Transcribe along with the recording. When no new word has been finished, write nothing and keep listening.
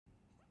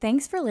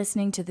Thanks for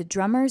listening to the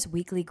Drummers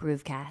Weekly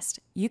Groovecast.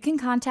 You can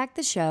contact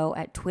the show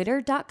at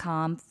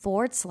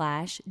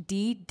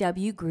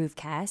twitter.com/DW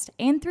Groovecast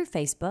and through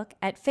Facebook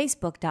at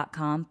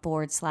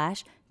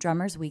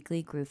facebook.com/Drummers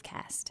Weekly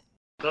Groovecast.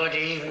 Good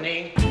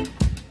evening.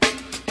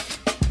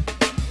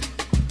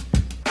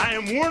 I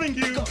am warning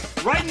you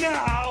right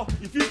now,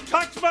 if you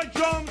touch my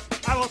drums,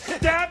 I will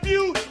stab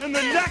you in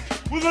the neck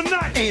with a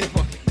knife. Ain't a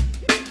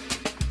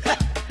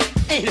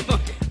boogie. Ain't a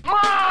boogie.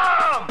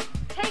 Mom!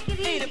 Take it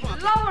easy.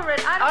 Lower it.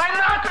 I'm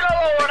not gonna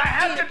lower it. I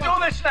have to do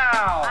this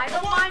now. I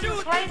don't mind you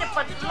playing it,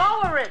 but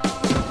lower it.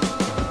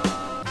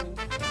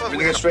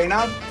 Everything get straightened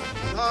out?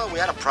 Oh, we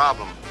had a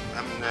problem.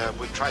 I mean,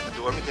 we tried to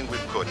do everything we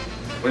could.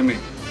 What do you mean?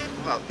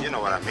 Well, you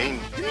know what I mean.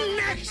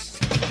 Next!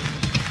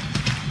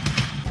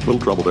 Little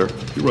trouble there.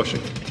 You're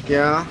rushing.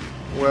 Yeah,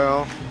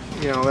 well,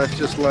 you know, that's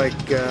just like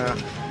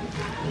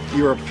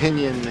your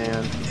opinion,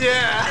 man.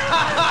 Yeah!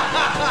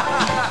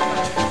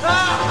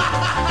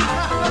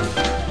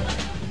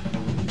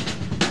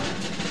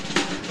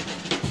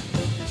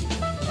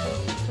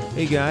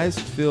 Hey guys,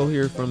 Phil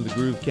here from the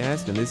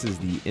Groovecast, and this is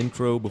the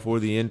intro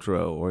before the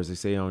intro, or as they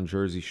say on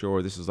Jersey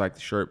Shore, this is like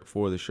the shirt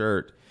before the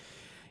shirt.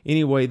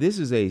 Anyway, this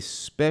is a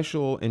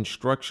special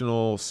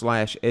instructional /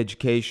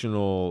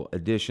 educational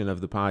edition of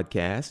the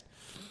podcast,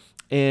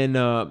 and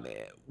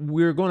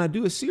we're going to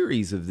do a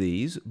series of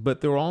these,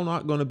 but they're all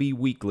not going to be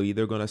weekly.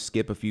 They're going to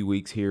skip a few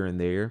weeks here and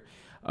there,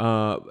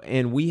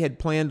 and we had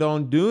planned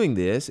on doing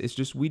this. It's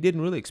just we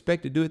didn't really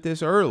expect to do it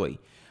this early.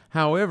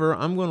 However,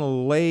 I'm going to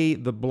lay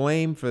the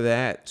blame for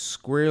that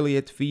squarely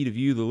at the feet of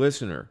you, the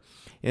listener.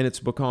 And it's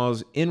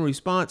because in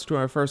response to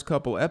our first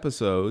couple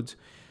episodes,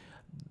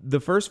 the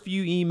first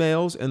few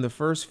emails and the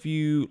first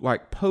few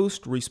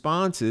post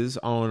responses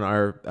on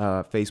our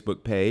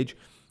Facebook page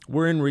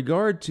were in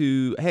regard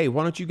to, hey,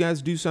 why don't you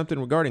guys do something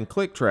regarding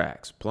click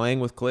tracks, playing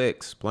with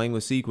clicks, playing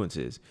with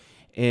sequences?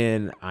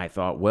 And I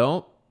thought,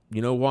 well,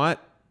 you know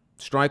what?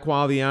 Strike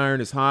while the iron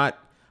is hot.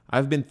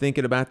 I've been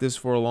thinking about this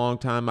for a long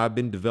time. I've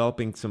been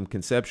developing some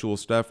conceptual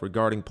stuff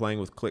regarding playing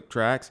with click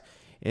tracks.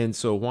 And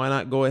so why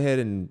not go ahead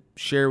and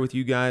share with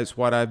you guys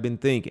what I've been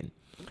thinking?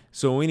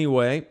 So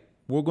anyway,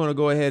 we're going to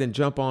go ahead and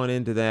jump on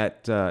into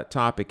that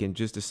topic in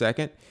just a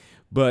second.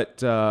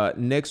 But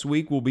next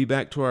week, we'll be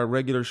back to our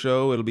regular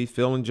show. It'll be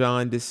Phil and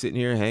John just sitting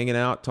here hanging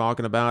out,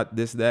 talking about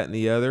this, that, and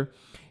the other.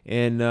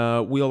 And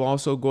we'll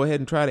also go ahead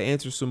and try to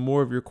answer some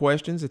more of your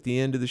questions at the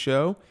end of the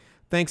show.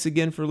 Thanks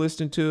again for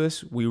listening to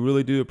us. We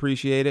really do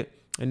appreciate it.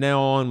 And now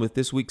on with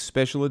this week's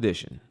special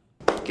edition.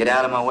 Get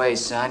out of my way,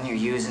 son. You're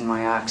using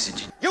my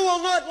oxygen. You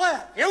will not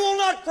laugh. You will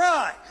not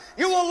cry.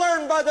 You will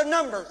learn by the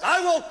numbers.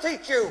 I will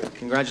teach you.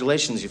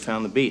 Congratulations, you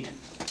found the beat.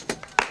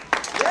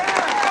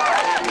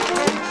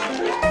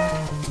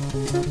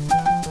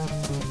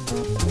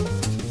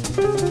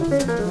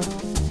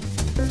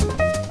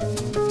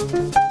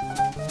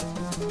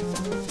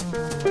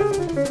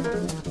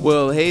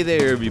 Well, hey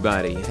there,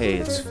 everybody. Hey,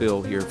 it's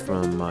Phil here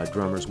from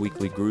Drummers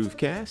Weekly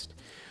Groovecast.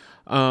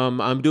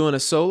 I'm doing a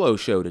solo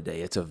show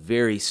today. It's a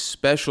very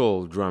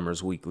special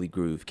Drummers Weekly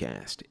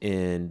Groovecast,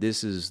 and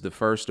this is the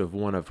first of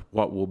one of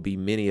what will be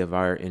many of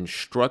our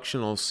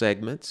instructional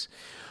segments.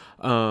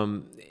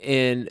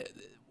 And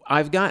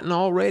I've gotten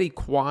already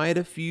quite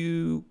a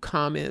few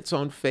comments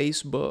on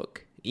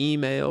Facebook,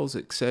 emails,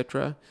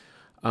 etc.,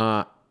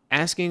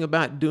 asking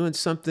about doing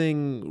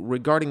something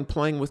regarding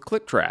playing with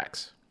click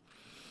tracks.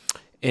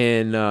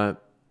 And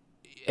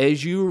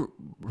as you're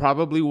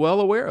probably well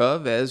aware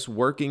of, as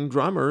working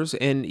drummers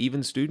and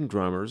even student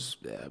drummers,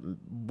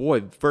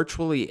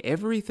 virtually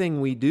everything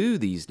we do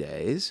these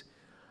days,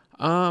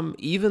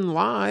 even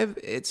live,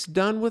 it's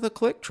done with a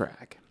click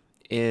track.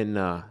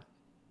 And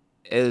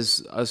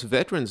as us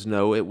veterans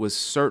know, it was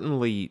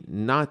certainly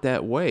not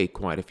that way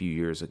quite a few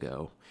years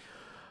ago.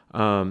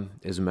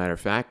 As a matter of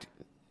fact,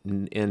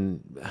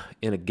 in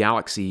a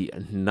galaxy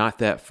not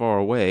that far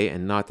away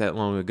and not that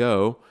long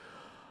ago,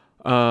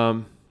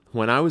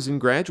 when I was in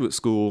graduate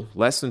school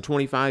less than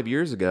 25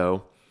 years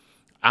ago,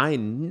 I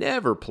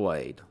never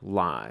played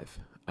live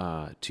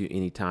to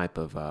any type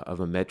of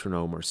a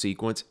metronome or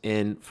sequence.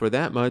 And for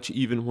that much,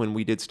 even when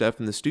we did stuff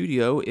in the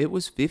studio, it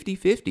was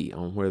 50-50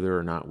 on whether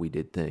or not we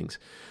did things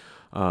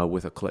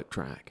with a click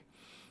track.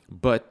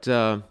 But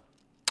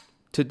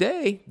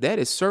today, that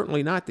is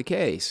certainly not the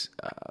case.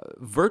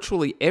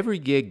 Virtually every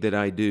gig that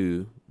I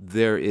do,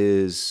 there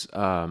is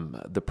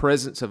the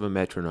presence of a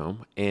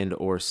metronome and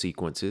or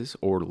sequences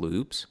or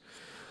loops.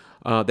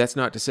 That's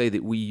not to say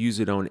that we use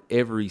it on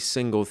every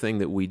single thing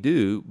that we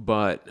do,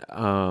 but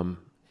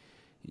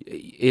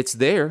it's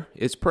there,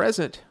 it's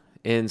present.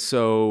 And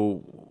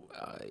so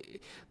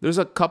there's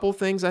a couple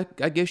things I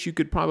guess you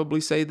could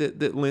probably say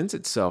that lends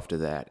itself to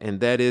that.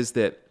 And that is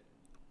that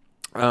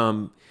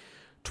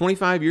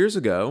 25 years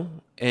ago,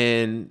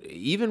 and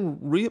even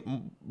more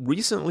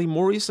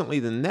recently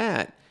than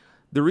that,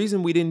 the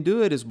reason we didn't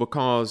do it is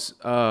because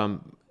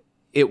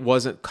it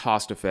wasn't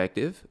cost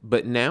effective.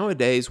 But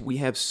nowadays we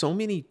have so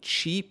many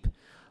cheap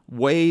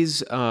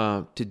ways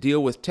to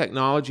deal with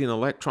technology and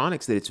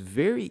electronics that it's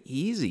very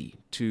easy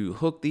to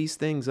hook these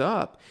things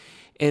up.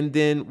 And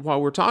then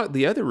while we're talking,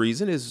 the other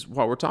reason is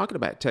while we're talking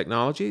about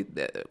technology,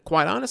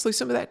 quite honestly,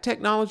 some of that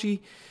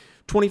technology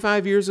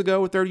 25 years ago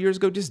or 30 years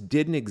ago just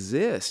didn't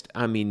exist.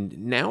 I mean,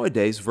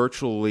 nowadays,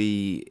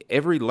 virtually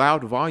every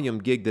loud volume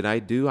gig that I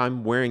do,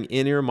 I'm wearing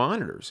in-ear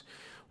monitors,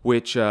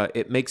 which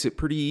it makes it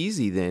pretty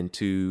easy then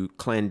to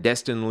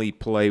clandestinely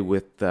play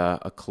with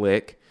a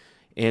click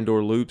and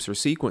or loops or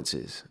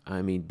sequences.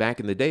 I mean, back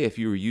in the day, if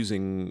you were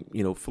using,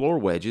 floor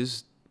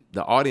wedges,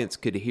 the audience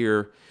could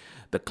hear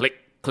the click,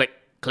 click,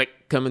 click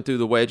coming through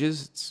the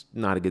wedges. It's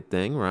not a good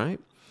thing, right?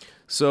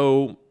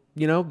 So,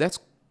 that's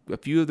a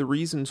few of the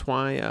reasons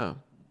why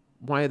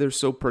they're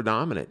so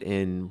predominant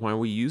and why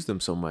we use them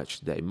so much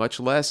today. Much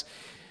less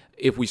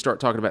if we start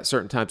talking about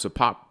certain types of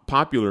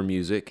popular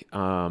music.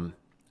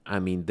 I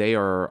mean, they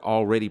are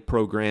already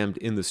programmed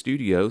in the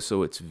studio,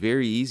 so it's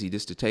very easy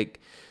just to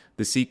take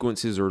the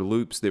sequences or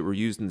loops that were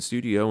used in the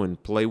studio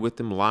and play with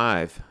them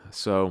live.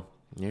 So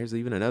there's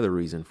even another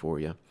reason for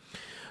you.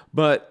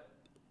 But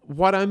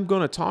what I'm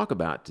going to talk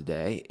about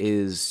today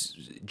is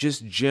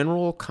just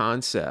general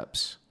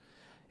concepts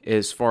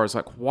as far as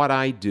like what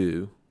I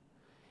do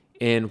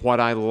and what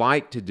I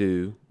like to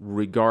do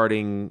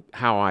regarding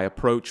how I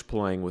approach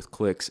playing with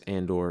clicks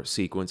and or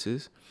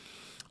sequences.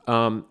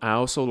 I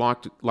also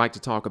like to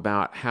talk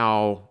about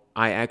how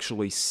I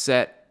actually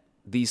set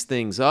these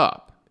things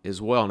up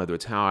as well. In other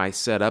words, how I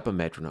set up a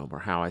metronome or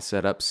how I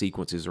set up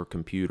sequences or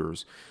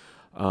computers,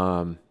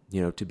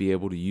 to be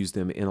able to use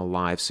them in a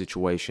live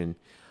situation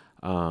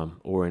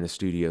or in a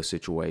studio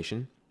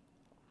situation.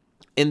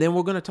 And then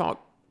we're going to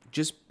talk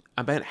just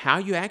about how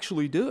you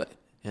actually do it.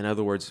 In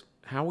other words,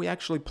 how we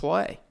actually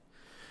play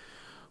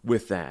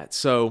with that.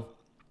 So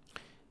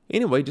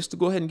anyway, just to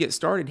go ahead and get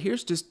started,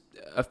 here's just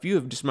a few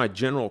of just my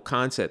general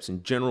concepts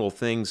and general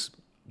things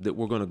that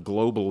we're going to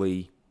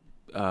globally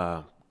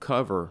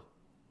cover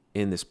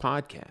in this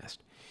podcast.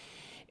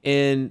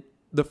 And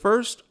the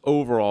first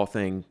overall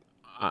thing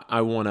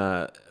I want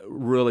to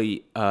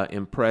really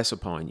impress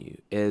upon you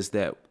is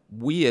that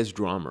we as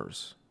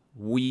drummers,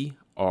 we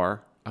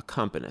are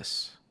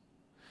accompanists.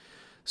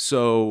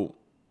 So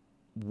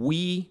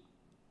we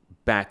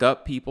back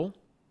up people.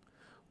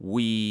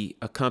 We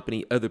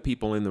accompany other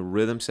people in the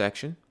rhythm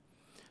section.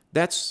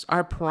 That's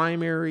our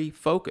primary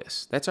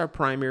focus. That's our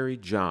primary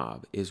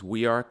job, is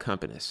we are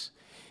accompanists.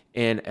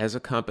 And as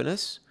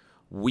accompanists,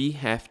 we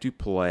have to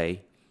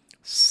play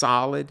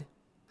solid,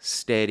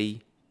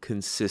 steady,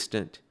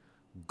 consistent,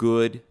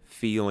 good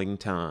feeling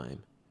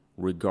time,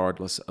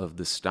 regardless of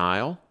the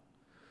style,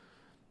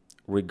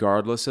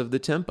 regardless of the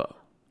tempo.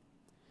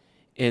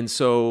 And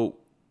so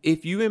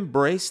if you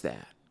embrace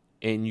that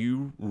and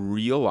you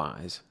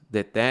realize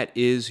that that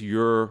is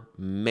your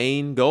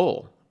main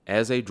goal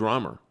as a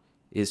drummer,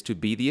 is to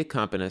be the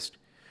accompanist,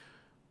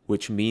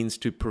 which means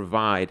to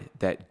provide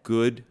that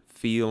good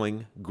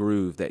feeling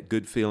groove, that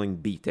good feeling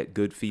beat, that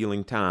good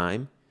feeling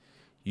time,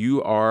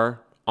 you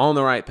are on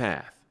the right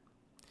path.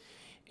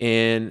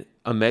 And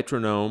a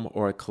metronome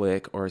or a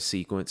click or a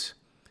sequence,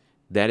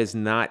 that is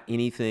not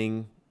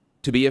anything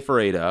to be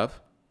afraid of.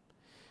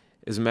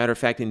 As a matter of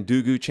fact,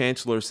 Ndugu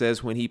Chancellor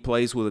says when he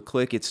plays with a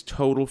click, it's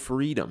total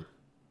freedom.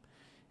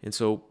 And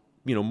so,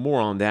 more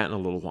on that in a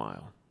little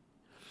while.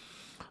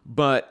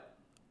 But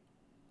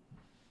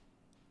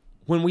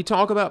when we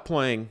talk about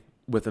playing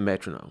with a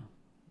metronome,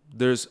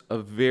 there's a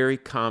very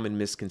common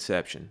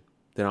misconception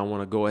that I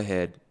want to go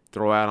ahead,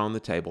 throw out on the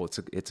table.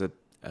 It's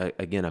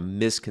a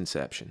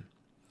misconception.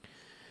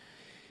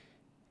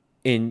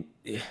 And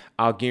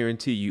I'll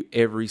guarantee you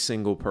every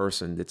single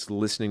person that's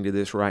listening to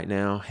this right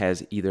now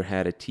has either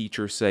had a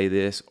teacher say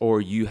this or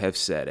you have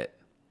said it.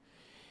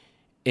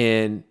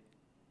 And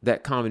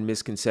that common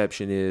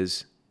misconception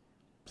is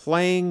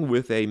playing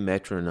with a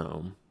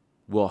metronome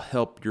will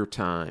help your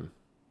time.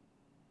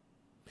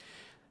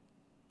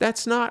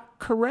 That's not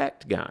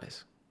correct,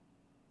 guys.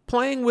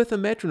 Playing with a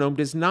metronome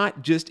does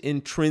not just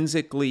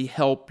intrinsically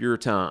help your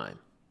time.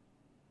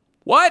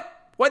 What?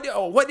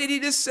 What did he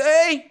just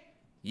say?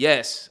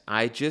 Yes,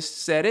 I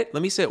just said it.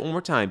 Let me say it one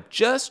more time.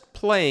 Just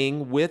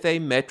playing with a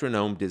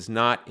metronome does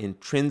not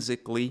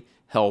intrinsically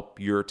help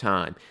your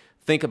time.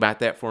 Think about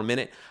that for a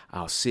minute.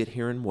 I'll sit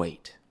here and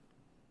wait.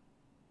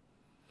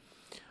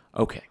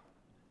 Okay.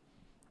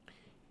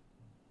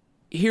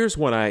 Here's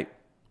what I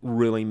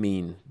really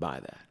mean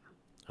by that,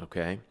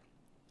 okay?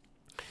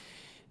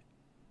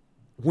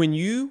 When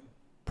you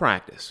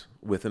practice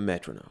with a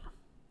metronome,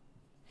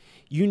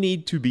 you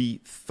need to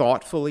be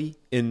thoughtfully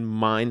and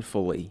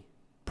mindfully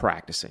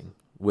practicing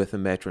with a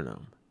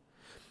metronome.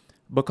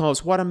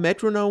 Because what a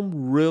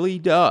metronome really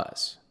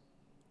does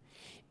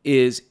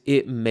is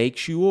it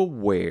makes you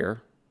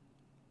aware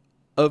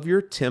of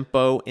your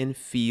tempo and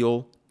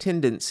feel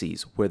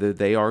tendencies, whether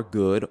they are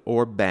good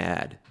or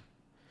bad.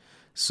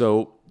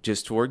 So,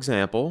 just for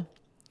example,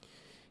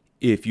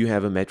 if you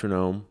have a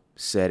metronome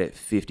set at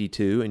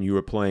 52 and you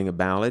are playing a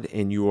ballad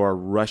and you are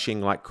rushing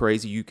like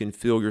crazy, you can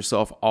feel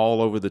yourself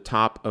all over the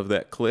top of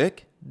that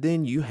click,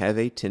 then you have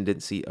a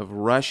tendency of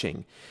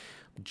rushing.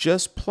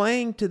 Just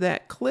playing to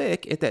that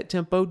click at that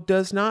tempo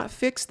does not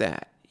fix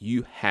that.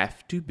 You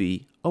have to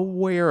be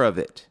aware of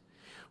it.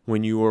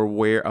 When you are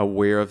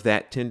aware of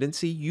that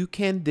tendency, you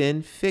can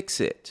then fix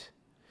it.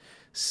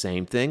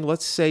 Same thing,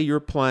 let's say you're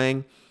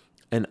playing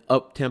an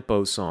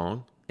up-tempo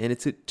song and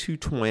it's at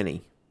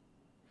 220.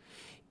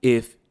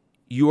 If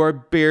you are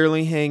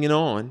barely hanging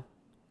on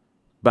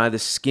by the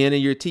skin of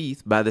your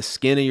teeth, by the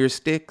skin of your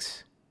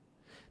sticks,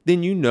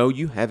 then you know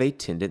you have a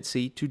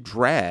tendency to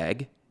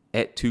drag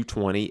at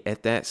 220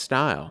 at that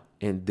style,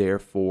 and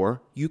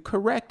therefore you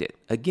correct it.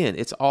 Again,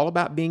 it's all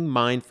about being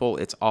mindful.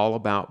 It's all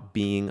about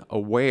being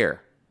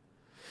aware.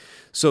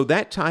 So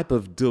that type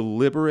of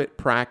deliberate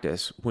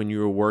practice when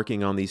you're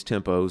working on these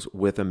tempos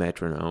with a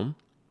metronome,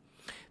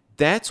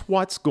 that's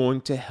what's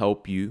going to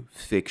help you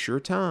fix your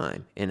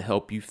time and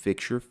help you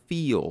fix your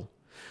feel.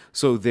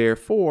 So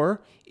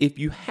therefore, if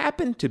you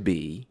happen to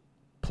be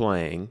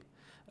playing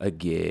a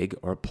gig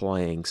or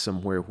playing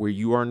somewhere where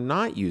you are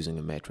not using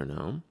a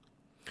metronome,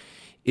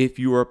 if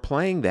you are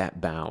playing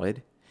that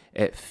ballad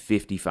at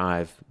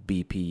 55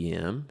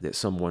 BPM that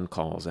someone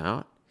calls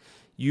out,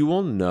 you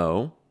will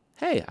know,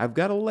 hey, I've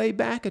got to lay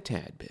back a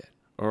tad bit,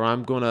 or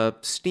I'm going to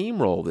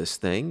steamroll this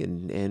thing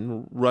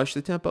and rush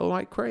the tempo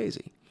like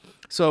crazy.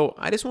 So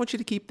I just want you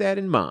to keep that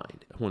in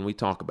mind when we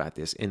talk about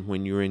this and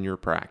when you're in your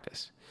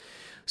practice.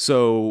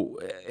 So,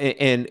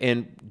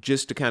 and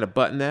just to kind of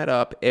button that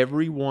up,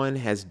 everyone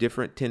has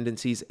different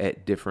tendencies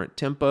at different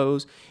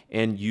tempos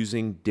and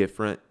using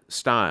different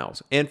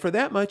styles. And for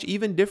that much,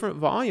 even different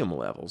volume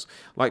levels.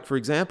 Like, for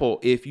example,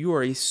 if you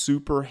are a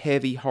super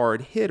heavy,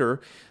 hard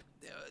hitter,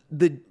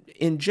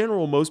 in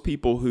general, most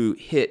people who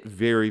hit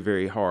very,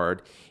 very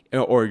hard,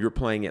 or you're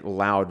playing at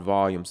loud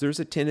volumes, there's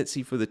a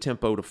tendency for the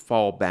tempo to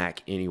fall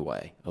back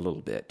anyway a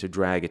little bit, to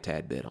drag a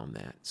tad bit on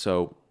that.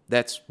 So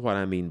that's what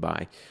I mean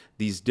by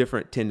these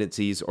different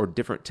tendencies or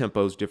different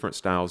tempos, different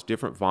styles,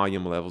 different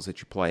volume levels that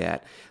you play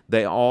at.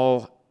 They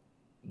all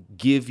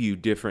give you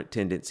different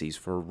tendencies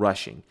for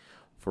rushing,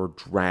 for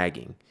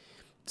dragging.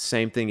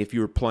 Same thing if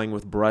you were playing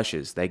with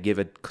brushes. They give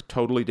a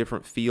totally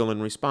different feel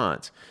and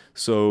response.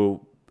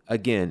 So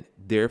again,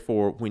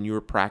 therefore, when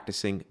you're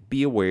practicing,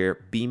 be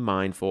aware, be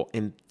mindful,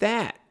 and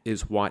that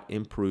is what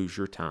improves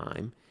your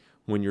time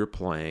when you're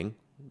playing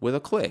with a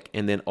click,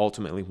 and then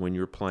ultimately when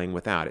you're playing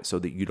without it, so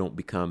that you don't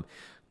become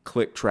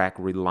click track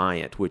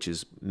reliant, which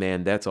is,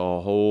 man, that's a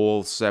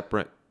whole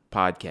separate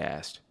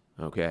podcast,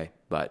 okay?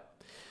 But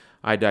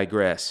I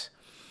digress.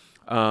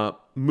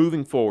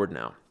 Moving forward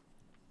now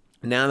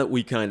that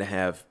we kind of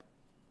have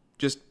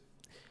just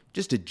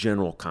a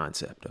general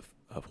concept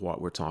of what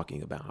we're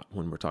talking about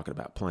when we're talking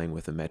about playing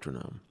with a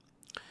metronome,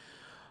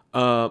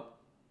 I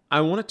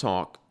want to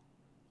talk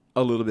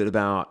a little bit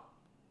about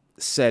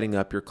setting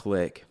up your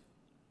click,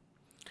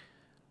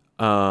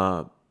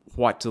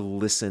 what to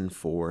listen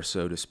for,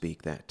 so to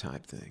speak, that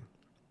type thing.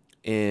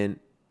 And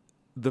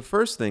the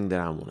first thing that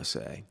I want to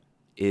say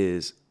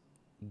is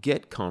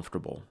get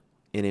comfortable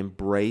and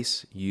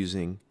embrace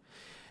using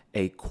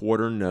a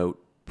quarter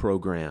note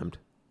programmed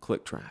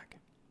click track.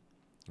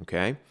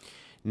 Okay?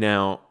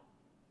 Now,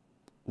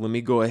 let me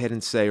go ahead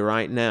and say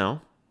right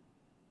now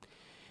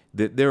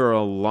that there are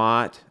a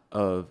lot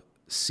of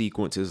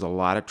sequences, a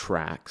lot of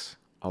tracks,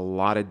 a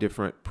lot of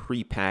different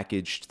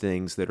prepackaged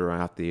things that are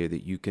out there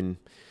that you can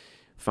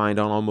find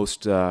on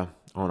almost a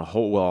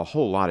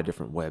whole lot of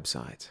different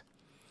websites.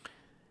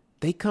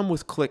 They come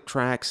with click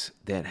tracks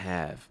that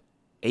have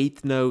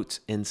eighth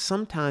notes and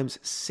sometimes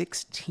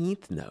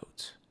 16th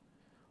notes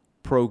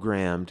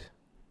programmed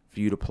for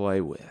you to play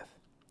with.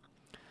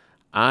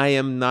 I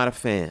am not a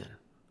fan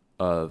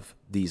of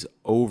these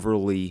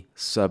overly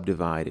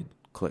subdivided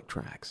click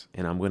tracks,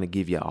 and I'm going to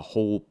give you a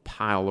whole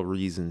pile of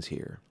reasons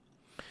here.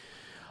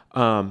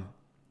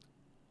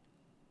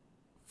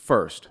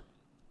 First,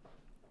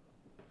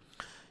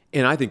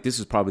 and I think this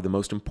is probably the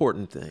most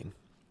important thing,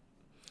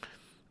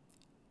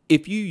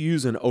 if you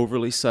use an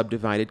overly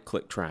subdivided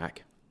click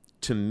track,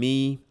 to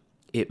me,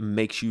 it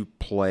makes you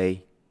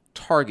play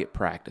target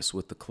practice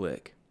with the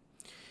click.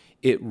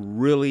 It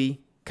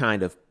really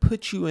kind of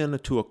puts you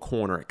into a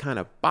corner. It kind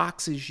of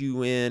boxes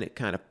you in. It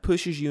kind of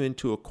pushes you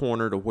into a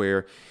corner to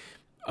where,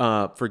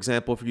 for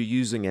example, if you're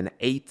using an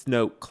eighth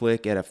note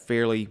click at a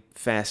fairly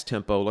fast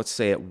tempo, let's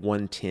say at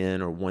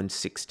 110 or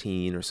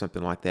 116 or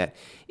something like that,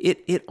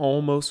 it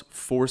almost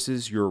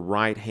forces your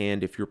right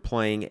hand, if you're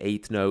playing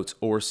eighth notes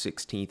or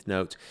 16th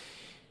notes,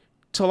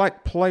 to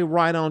like play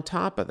right on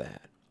top of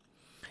that.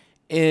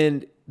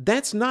 And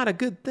that's not a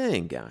good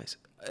thing, guys.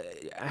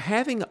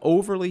 Having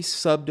overly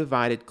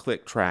subdivided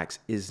click tracks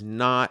is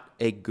not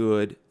a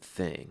good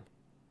thing.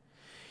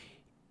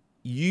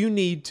 You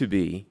need to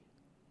be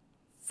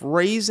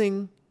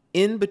phrasing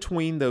in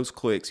between those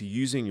clicks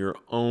using your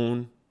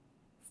own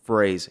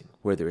phrasing,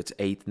 whether it's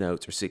eighth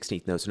notes or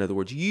 16th notes. In other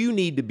words, you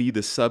need to be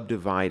the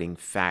subdividing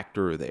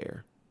factor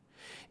there.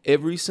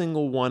 Every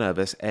single one of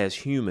us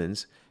as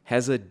humans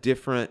has a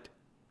different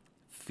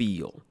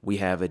feel. We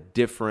have a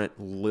different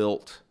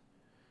lilt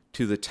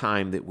to the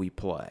time that we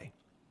play.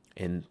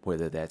 And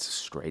whether that's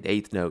straight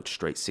eighth notes,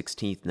 straight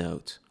 16th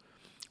notes,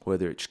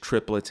 whether it's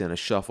triplets in a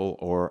shuffle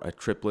or a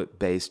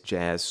triplet-based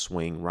jazz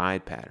swing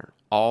ride pattern,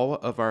 all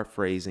of our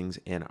phrasings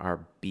and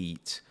our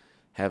beats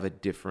have a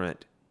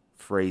different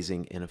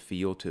phrasing and a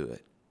feel to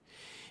it.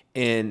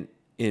 And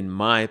in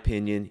my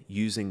opinion,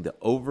 using the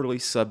overly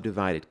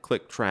subdivided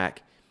click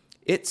track,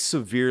 it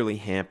severely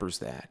hampers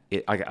that.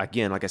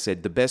 Again, like I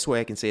said, the best way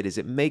I can say it is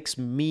it makes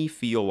me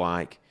feel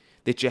like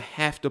that you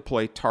have to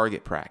play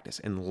target practice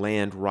and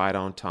land right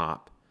on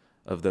top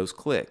of those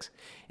clicks.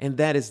 And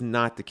that is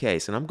not the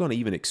case. And I'm going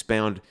to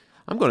expound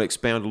a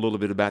little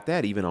bit about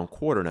that even on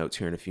quarter notes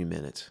here in a few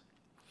minutes.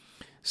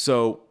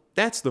 So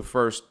that's the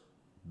first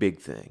big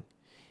thing,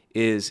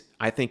 is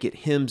I think it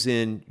hems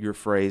in your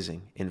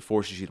phrasing and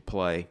forces you to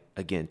play,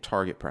 again,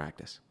 target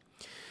practice.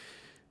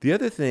 The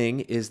other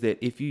thing is that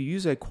if you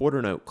use a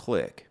quarter note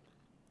click,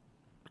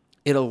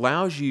 it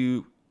allows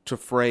you to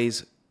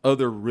phrase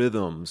other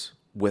rhythms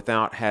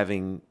without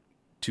having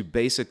to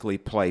basically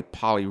play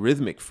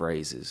polyrhythmic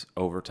phrases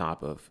over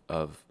top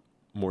of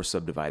more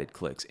subdivided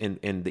clicks.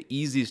 And the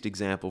easiest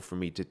example for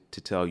me to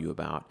tell you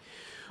about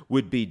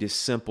would be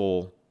just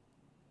simple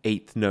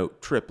eighth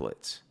note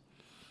triplets.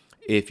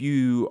 If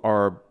you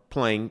are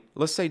playing,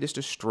 let's say, just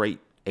a straight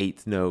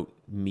eighth note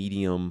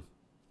medium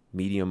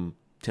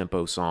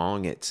tempo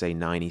song at, say,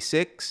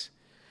 96,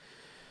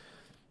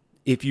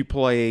 if you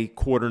play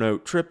quarter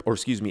note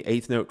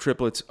eighth note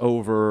triplets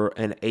over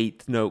an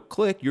eighth note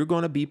click, you're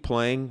going to be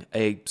playing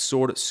a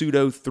sort of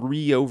pseudo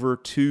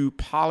 3/2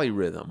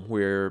 polyrhythm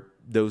where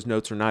those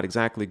notes are not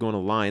exactly going to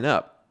line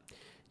up.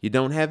 You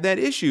don't have that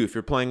issue if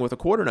you're playing with a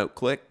quarter note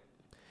click.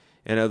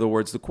 In other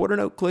words, the quarter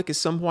note click is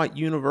somewhat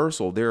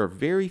universal. There are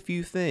very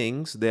few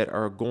things that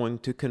are going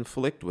to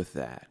conflict with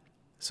that.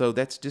 So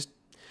that's just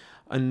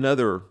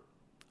another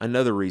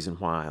reason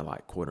why I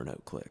like quarter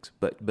note clicks.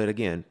 But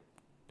again,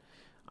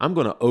 I'm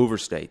going to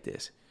overstate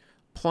this.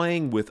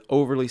 Playing with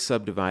overly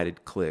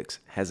subdivided clicks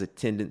has a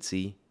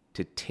tendency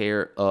to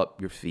tear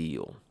up your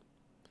feel.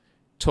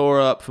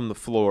 Tore up from the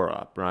floor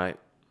up, right?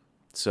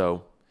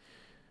 So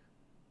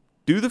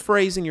do the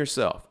phrasing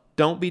yourself.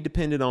 Don't be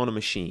dependent on a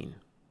machine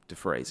to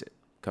phrase it.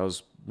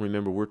 Because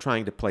remember, we're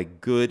trying to play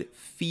good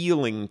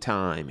feeling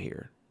time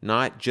here,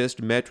 not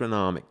just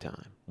metronomic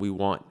time. We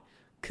want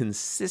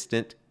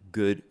consistent,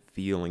 good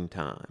feeling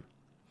time.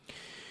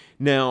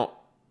 Now,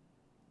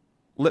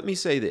 let me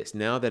say this.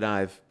 Now that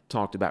I've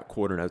talked about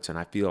quarter notes, and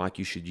I feel like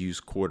you should use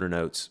quarter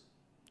notes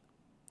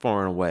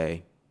far and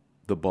away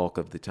the bulk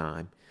of the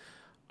time,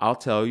 I'll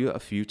tell you a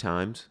few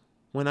times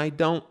when I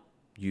don't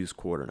use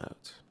quarter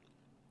notes.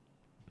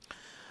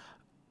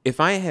 If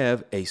I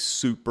have a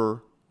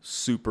super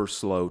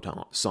slow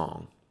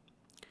song,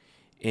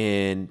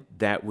 and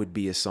that would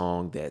be a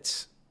song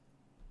that's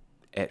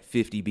at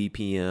 50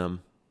 BPM,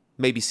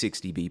 maybe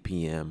 60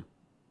 BPM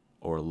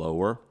or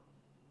lower,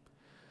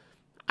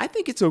 I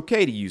think it's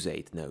okay to use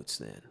eighth notes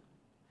then.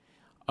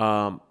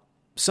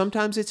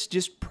 Sometimes it's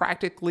just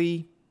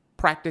practically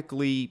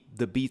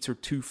the beats are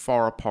too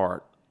far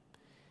apart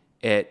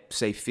at,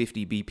 say,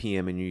 50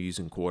 BPM and you're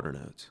using quarter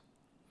notes.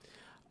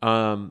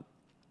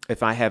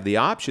 If I have the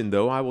option,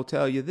 though, I will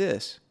tell you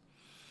this.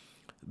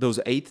 Those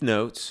eighth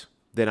notes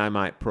that I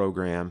might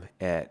program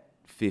at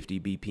 50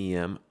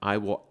 BPM, I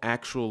will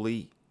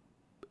actually,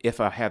 if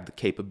I have the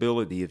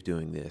capability of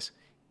doing this,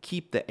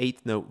 keep the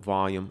eighth note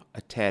volume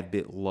a tad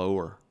bit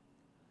lower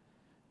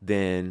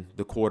than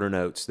the quarter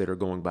notes that are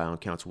going by on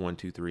counts 1,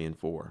 2, 3, and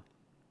 4.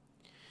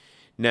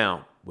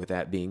 Now, with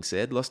that being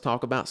said, let's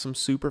talk about some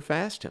super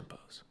fast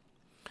tempos.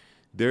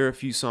 There are a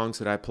few songs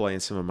that I play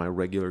in some of my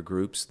regular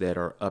groups that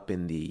are up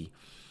in the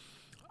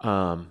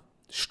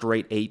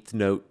straight eighth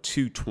note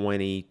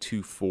 220,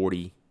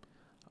 240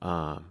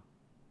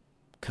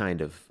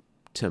 kind of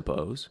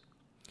tempos.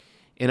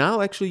 And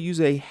I'll actually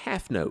use a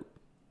half note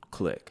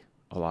click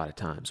a lot of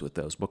times with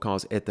those,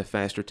 because at the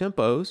faster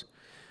tempos,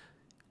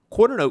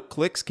 quarter note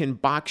clicks can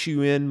box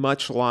you in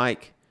much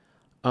like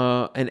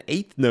an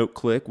eighth note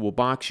click will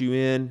box you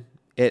in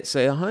at,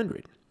 say,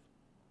 100.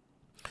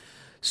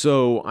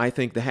 So I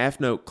think the half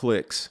note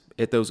clicks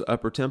at those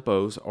upper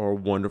tempos are a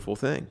wonderful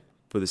thing,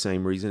 for the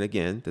same reason,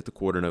 again, that the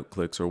quarter note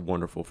clicks are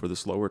wonderful for the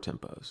slower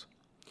tempos.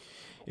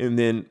 And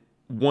then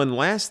one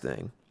last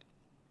thing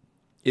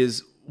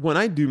is when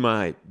I do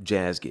my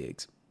jazz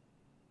gigs,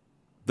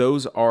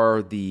 those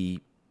are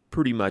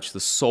pretty much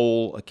the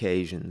sole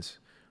occasions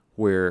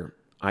where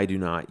I do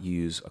not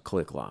use a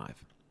click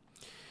live.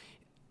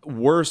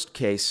 Worst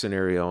case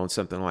scenario on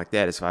something like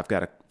that is if I've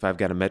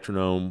got a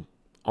metronome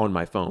on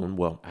my phone.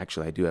 Well,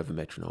 actually, I do have a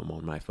metronome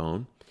on my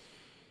phone.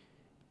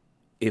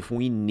 If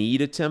we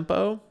need a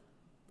tempo,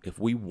 if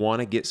we want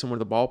to get somewhere in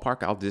the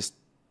ballpark, I'll just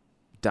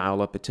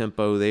dial up a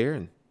tempo there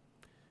and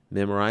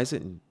memorize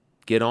it and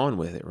get on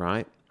with it,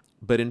 right?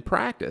 But in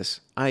practice,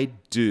 I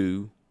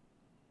do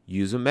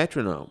use a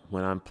metronome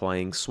when I'm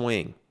playing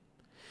swing.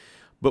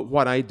 But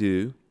what I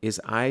do is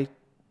I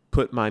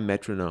put my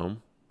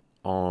metronome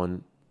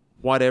on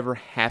whatever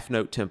half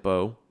note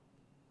tempo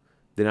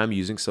that I'm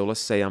using. So let's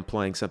say I'm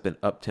playing something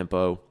up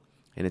tempo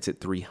and it's at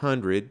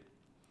 300.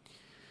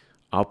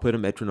 I'll put a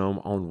metronome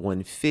on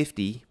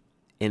 150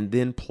 and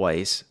then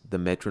place the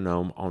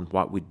metronome on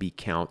what would be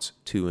counts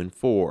 2 and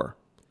 4.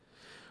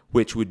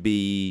 which would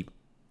be,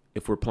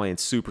 if we're playing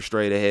super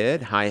straight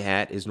ahead,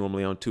 hi-hat is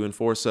normally on 2 and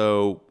 4,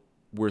 so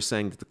we're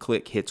saying that the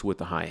click hits with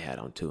the hi-hat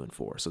on 2 and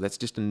 4. So that's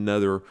just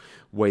another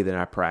way that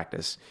I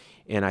practice,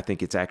 and I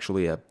think it's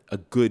actually a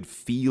good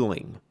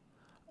feeling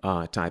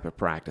type of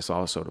practice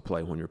also to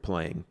play when you're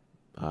playing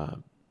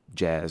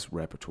jazz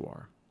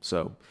repertoire.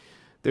 So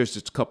there's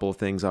just a couple of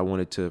things I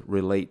wanted to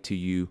relate to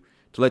you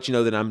to let you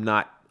know that I'm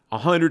not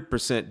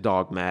 100%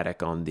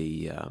 dogmatic on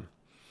the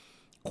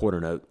quarter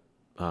note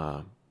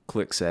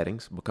click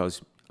settings,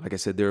 because, like I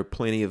said, there are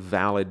plenty of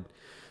valid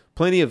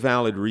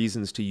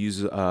reasons to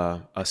use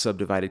a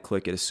subdivided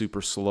click at a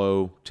super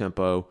slow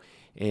tempo,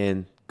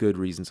 and good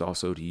reasons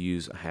also to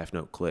use a half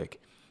note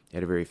click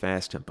at a very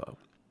fast tempo.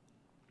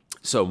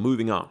 So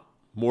moving on,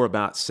 more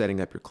about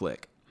setting up your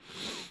click.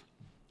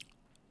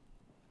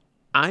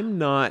 I'm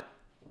not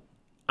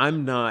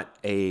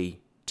a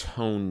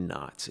tone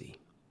Nazi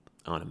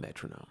on a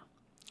metronome.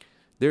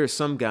 There are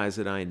some guys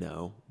that I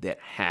know that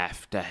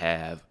have to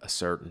have a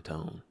certain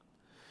tone.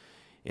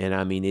 And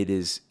I mean, it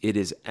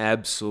is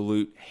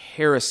absolute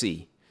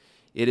heresy.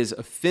 It is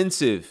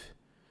offensive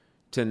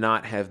to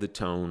not have the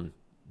tone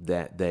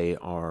that they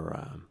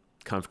are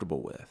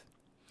comfortable with.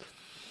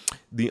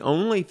 The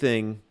only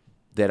thing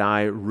that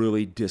I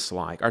really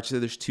dislike, actually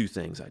there's two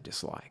things I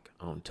dislike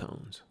on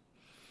tones.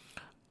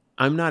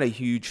 I'm not a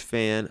huge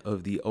fan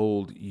of the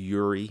old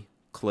Uri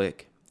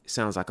click. It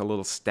sounds like a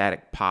little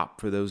static pop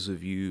for those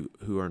of you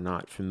who are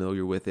not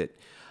familiar with it.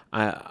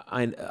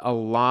 A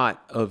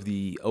lot of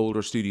the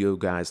older studio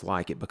guys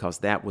like it because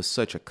that was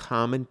such a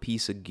common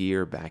piece of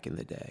gear back in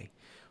the day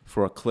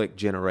for a click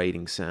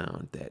generating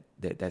sound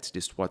that's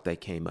just what they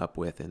came up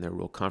with, and they're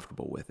real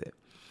comfortable with it.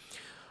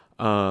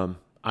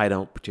 I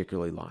don't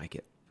particularly like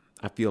it.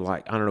 I feel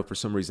like, I don't know, for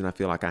some reason I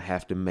feel like I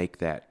have to make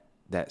that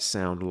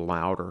sound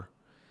louder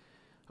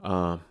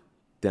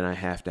than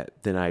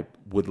I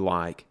would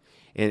like.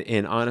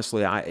 And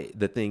honestly,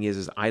 the thing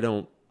is I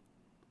don't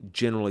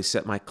generally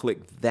set my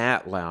click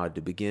that loud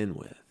to begin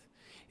with.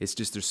 It's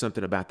just there's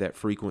something about that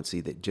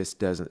frequency that just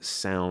doesn't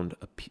sound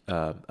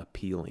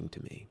appealing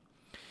to me.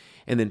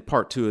 And then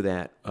part two of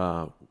that,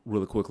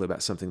 really quickly,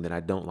 about something that I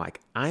don't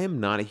like. I am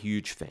not a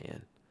huge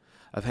fan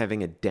of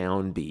having a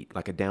downbeat,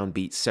 like a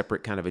downbeat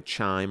separate kind of a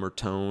chime or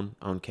tone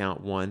on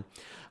count one.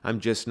 I'm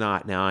just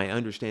not. Now, I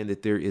understand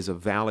that there is a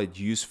valid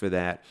use for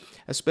that,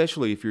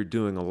 especially if you're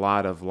doing a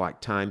lot of like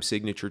time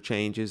signature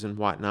changes and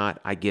whatnot.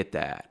 I get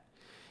that,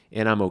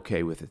 and I'm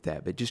okay with it.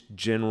 But just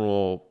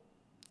general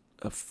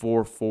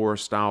 4/4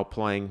 style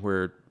playing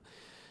where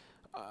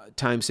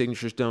time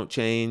signatures don't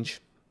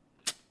change,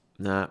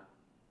 not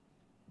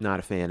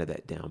a fan of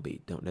that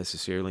downbeat. Don't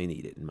necessarily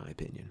need it, in my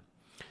opinion.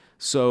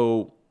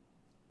 So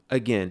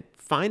again,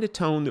 find a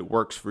tone that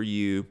works for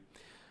you.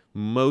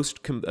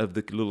 Most of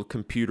the little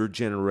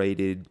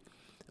computer-generated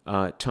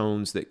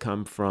tones that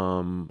come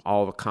from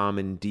all the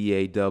common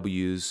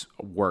DAWs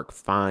work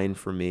fine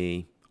for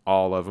me.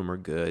 All of them are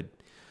good.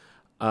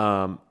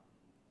 On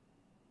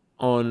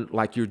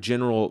like your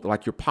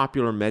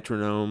popular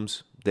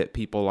metronomes that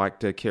people like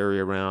to carry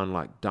around,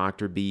 like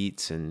Dr.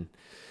 Beats and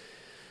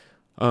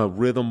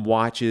rhythm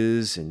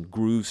watches and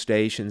groove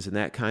stations and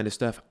that kind of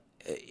stuff,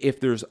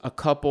 if there's a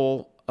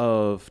couple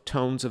of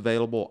tones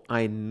available,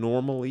 I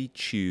normally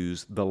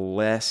choose the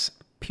less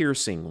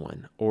piercing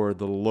one or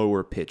the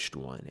lower pitched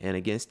one. And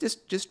again, it's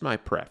just my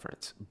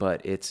preference,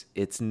 but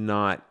it's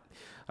not,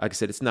 like I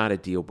said, it's not a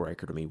deal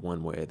breaker to me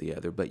one way or the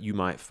other, but you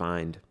might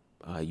find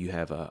you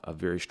have a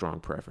very strong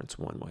preference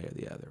one way or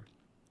the other.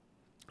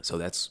 So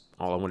that's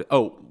all I want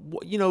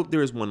to,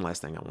 there is one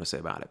last thing I want to say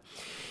about it,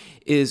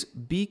 is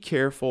be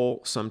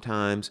careful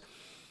sometimes.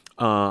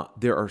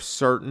 There are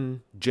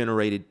certain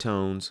generated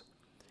tones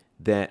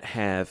that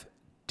have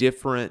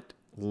different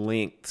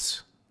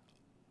lengths.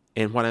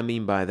 And what I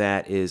mean by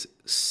that is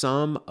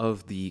some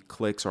of the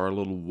clicks are a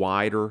little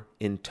wider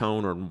in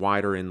tone or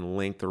wider in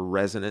length or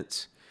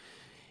resonance.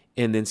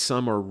 And then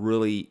some are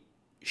really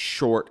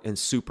short and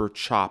super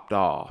chopped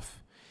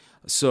off.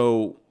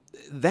 So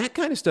that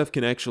kind of stuff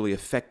can actually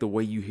affect the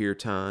way you hear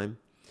time.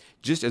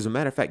 Just as a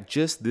matter of fact,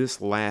 just this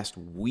last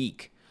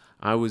week,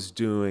 I was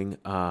doing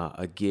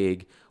a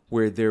gig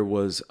where there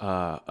was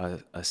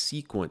a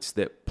sequence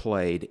that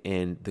played,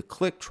 and the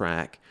click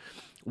track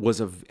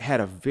had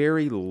a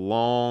very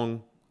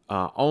long,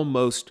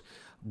 almost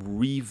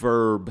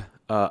reverb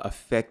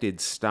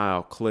affected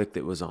style click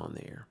that was on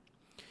there,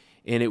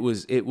 and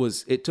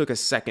it took a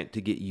second to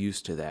get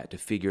used to that, to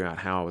figure out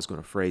how I was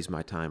going to phrase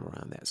my time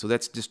around that. So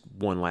that's just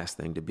one last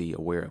thing to be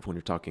aware of when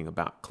you're talking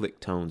about click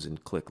tones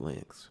and click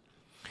lengths.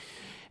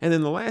 And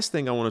then the last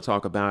thing I want to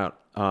talk about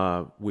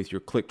with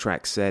your click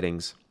track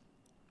settings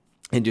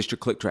and just your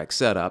click track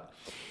setup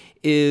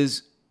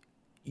is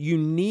you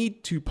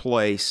need to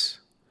place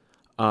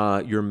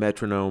your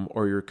metronome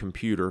or your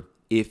computer,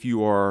 if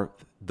you are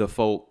the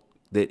folk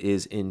that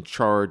is in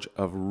charge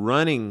of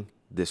running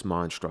this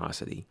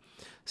monstrosity,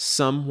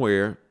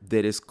 somewhere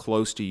that is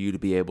close to you to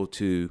be able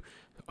to,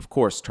 of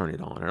course, turn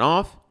it on and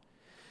off,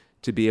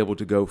 to be able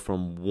to go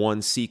from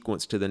one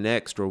sequence to the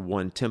next or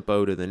one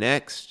tempo to the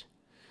next.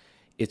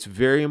 it's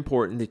very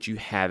important that you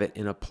have it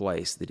in a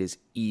place that is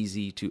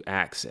easy to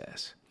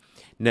access.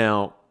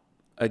 Now,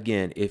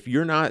 again, if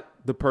you're not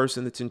the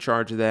person that's in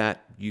charge of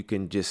that, you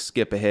can just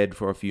skip ahead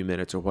for a few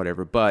minutes or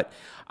whatever. But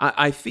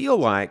I feel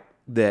like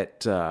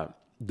that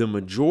the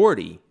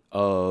majority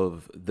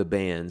of the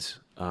bands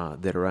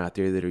that are out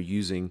there that are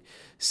using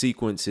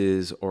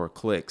sequences or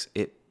clicks,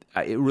 it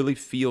really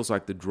feels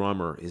like the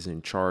drummer is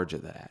in charge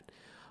of that.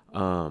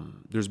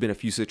 There's been a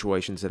few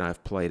situations that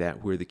I've played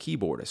at where the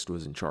keyboardist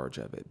was in charge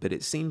of it, but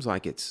it seems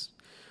like it's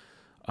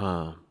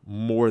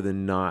more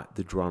than not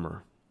the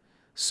drummer.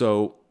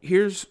 So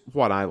here's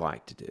what I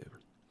like to do.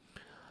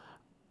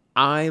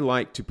 I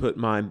like to put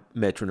my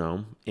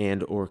metronome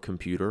and or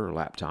computer or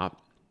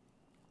laptop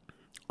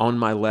on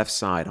my left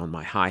side, on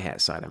my hi-hat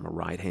side. I'm a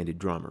right-handed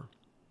drummer.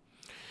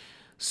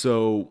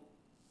 So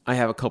I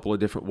have a couple of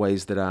different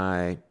ways that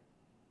I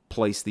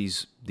place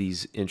these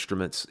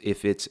instruments.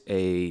 If it's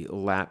a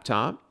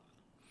laptop,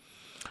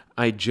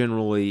 I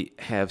generally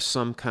have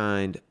some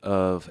kind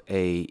of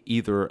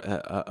either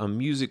a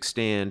music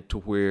stand to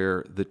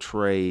where the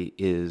tray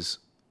is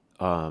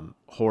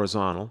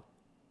horizontal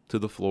to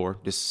the floor,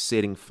 just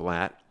sitting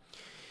flat,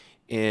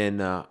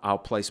 and I'll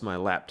place my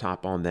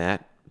laptop on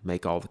that,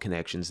 make all the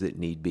connections that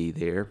need be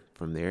there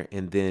from there,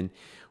 and then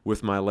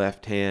with my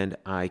left hand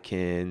I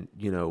can,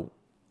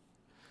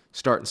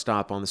 start and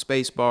stop on the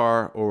space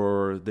bar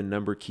or the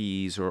number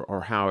keys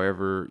or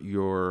however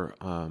your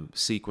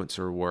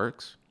sequencer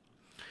works.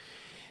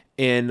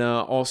 And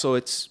also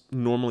it's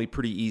normally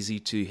pretty easy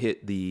to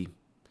hit the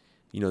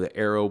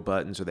arrow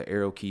buttons or the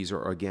arrow keys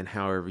or again,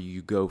 however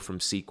you go from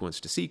sequence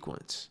to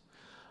sequence.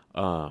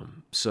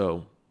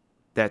 So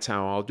that's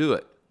how I'll do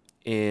it.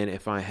 And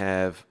if I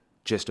have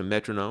just a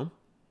metronome,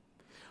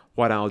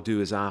 what I'll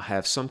do is I'll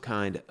have some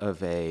kind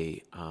of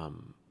a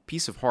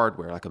piece of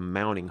hardware, like a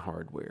mounting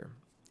hardware.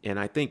 And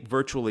I think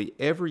virtually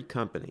every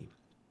company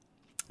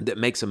that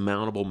makes a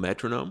mountable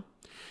metronome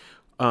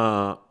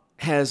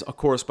has a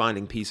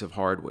corresponding piece of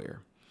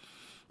hardware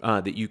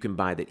that you can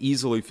buy that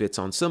easily fits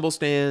on cymbal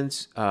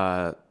stands,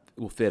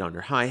 will fit on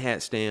your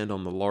hi-hat stand,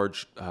 on the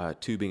large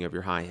tubing of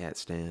your hi-hat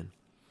stand.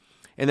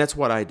 And that's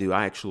what I do.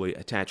 I actually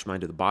attach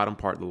mine to the bottom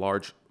part, the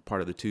large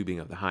part of the tubing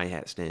of the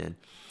hi-hat stand.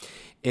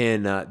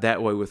 And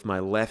that way with my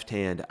left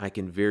hand, I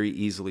can very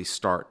easily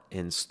start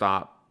and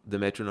stop the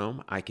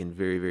metronome. I can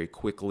very, very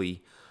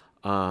quickly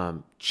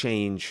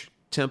change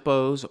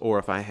tempos, or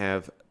if I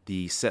have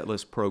the set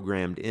list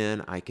programmed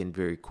in, I can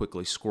very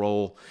quickly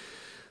scroll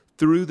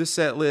through the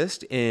set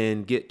list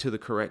and get to the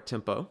correct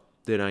tempo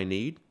that I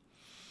need.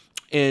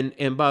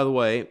 And by the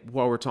way,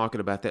 while we're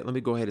talking about that, let me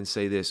go ahead and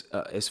say this.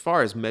 As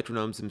far as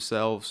metronomes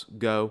themselves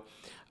go,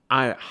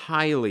 I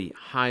highly,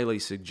 highly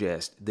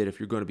suggest that if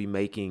you're going to be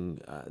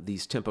making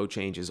these tempo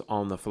changes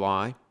on the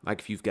fly, like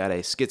if you've got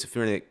a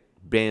schizophrenic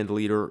band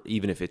leader,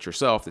 even if it's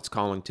yourself that's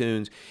calling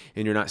tunes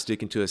and you're not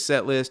sticking to a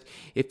set list,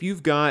 if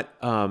you've got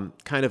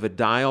kind of a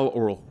dial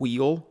or a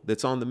wheel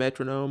that's on the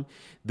metronome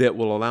that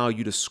will allow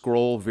you to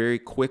scroll very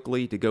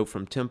quickly to go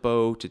from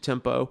tempo to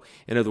tempo,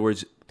 in other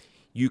words,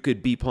 you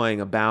could be playing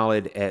a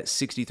ballad at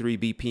 63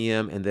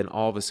 BPM and then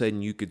all of a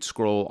sudden you could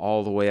scroll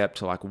all the way up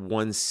to like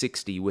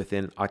 160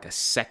 within like a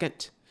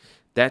second.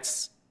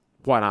 That's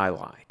what I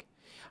like.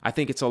 I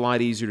think it's a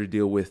lot easier to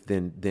deal with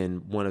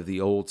than one of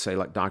the old, say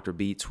like Dr.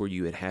 Beats, where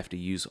you would have to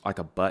use like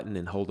a button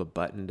and hold a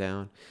button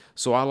down.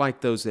 So I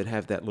like those that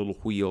have that little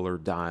wheel or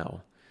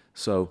dial.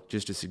 So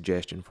just a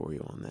suggestion for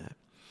you on that.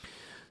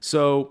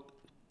 So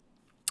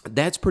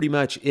that's pretty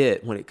much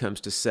it when it comes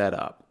to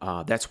setup.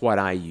 That's what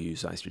I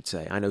use, I should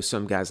say. I know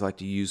some guys like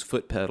to use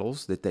foot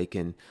pedals that they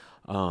can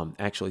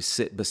actually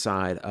sit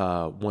beside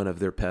one of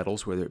their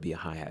pedals, whether it be a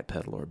hi-hat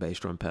pedal or a bass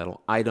drum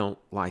pedal. I don't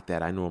like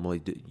that. I normally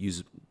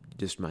use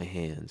just my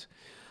hands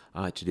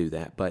to do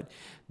that. But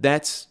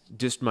that's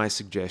just my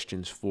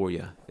suggestions for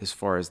you as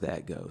far as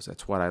that goes.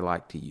 That's what I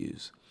like to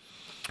use.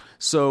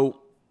 So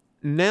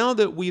now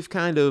that we've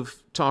kind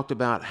of talked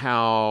about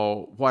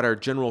what our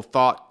general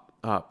thought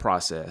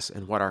process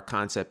and what our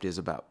concept is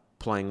about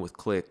playing with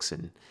clicks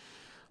and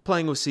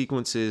playing with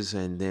sequences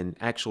and then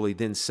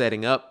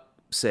setting up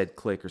said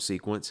click or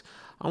sequence,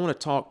 I want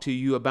to talk to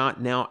you about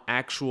now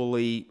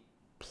actually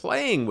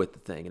playing with the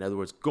thing. In other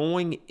words,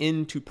 going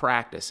into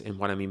practice. And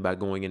what I mean by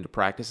going into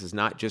practice is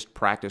not just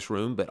practice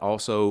room, but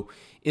also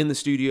in the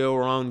studio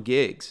or on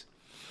gigs.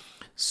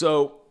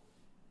 So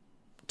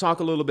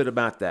talk a little bit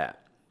about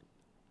that.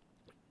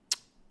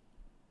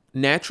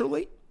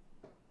 Naturally,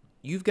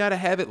 you've got to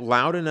have it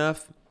loud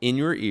enough in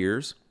your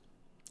ears,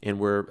 and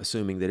we're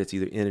assuming that it's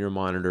either in your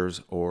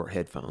monitors or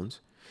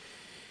headphones,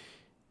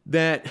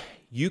 that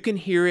you can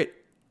hear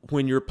it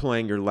when you're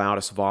playing your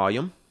loudest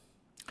volume,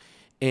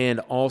 and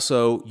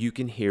also you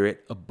can hear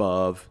it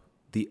above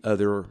the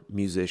other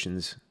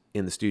musicians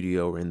in the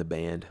studio or in the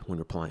band when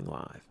you're playing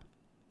live.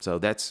 So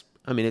that's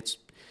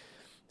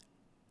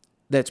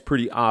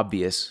pretty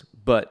obvious,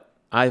 but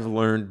I've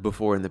learned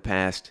before in the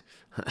past,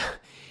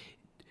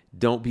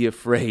 don't be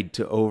afraid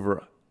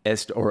to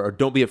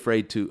don't be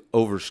afraid to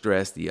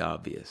overstress the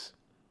obvious.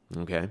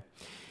 Okay.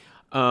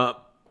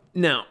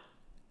 Now,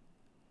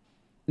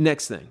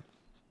 Next thing.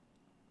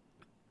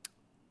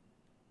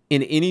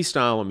 In any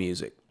style of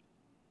music,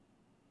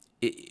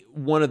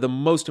 one of the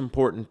most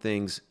important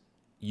things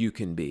you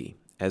can be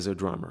as a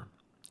drummer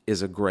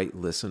is a great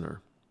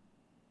listener.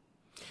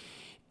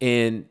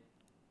 And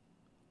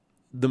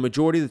the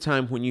majority of the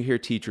time when you hear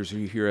teachers or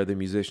you hear other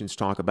musicians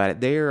talk about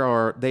it, they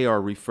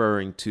are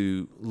referring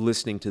to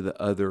listening to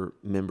the other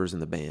members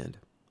in the band,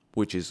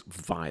 which is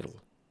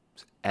vital.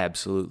 It's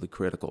absolutely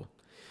critical.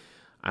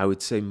 I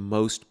would say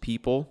most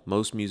people,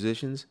 most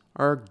musicians,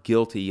 are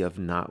guilty of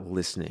not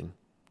listening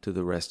to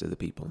the rest of the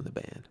people in the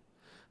band.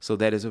 So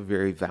that is a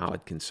very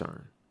valid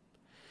concern.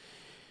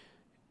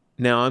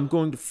 Now, I'm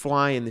going to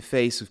fly in the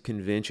face of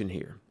convention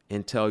here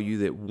and tell you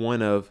that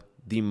one of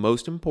the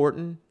most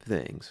important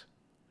things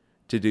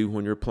to do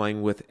when you're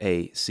playing with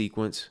a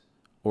sequence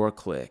or a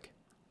click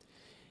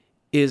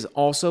is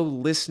also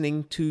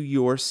listening to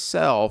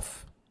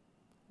yourself.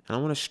 And I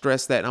want to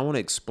stress that, and I want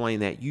to explain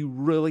that. You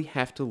really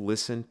have to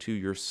listen to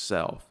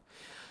yourself.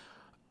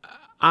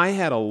 I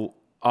had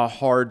a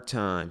hard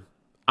time.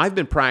 I've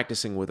been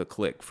practicing with a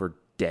click for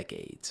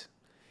decades,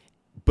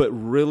 but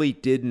really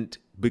didn't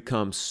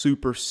become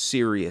super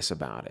serious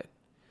about it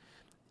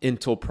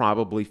until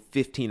probably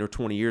 15 or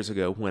 20 years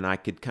ago, when I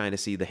could kind of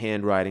see the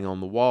handwriting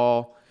on the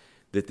wall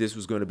that this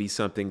was going to be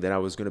something that I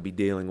was going to be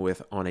dealing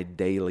with on a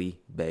daily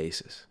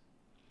basis.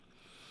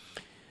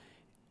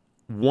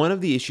 One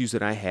of the issues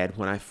that I had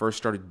when I first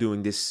started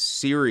doing this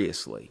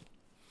seriously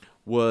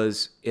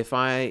was if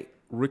I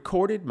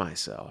recorded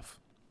myself,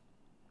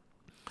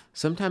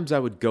 sometimes I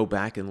would go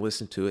back and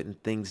listen to it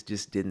and things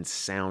just didn't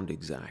sound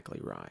exactly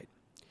right.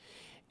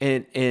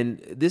 And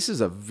this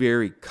is a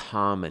very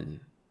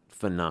common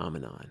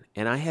phenomenon.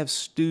 And I have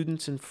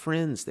students and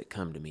friends that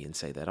come to me and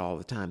say that all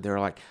the time. They're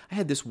like, I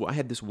had this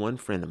one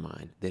friend of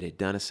mine that had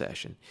done a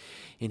session,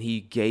 and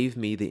he gave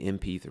me the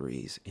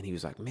MP3s, and he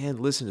was like, man,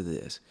 listen to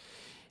this.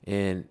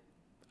 And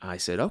I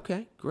said,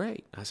 okay,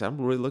 great. I said,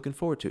 I'm really looking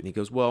forward to it. And he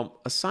goes, well,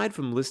 aside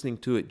from listening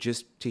to it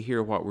just to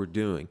hear what we're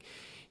doing,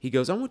 he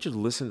goes, I want you to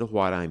listen to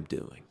what I'm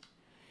doing.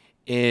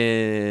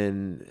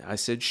 And I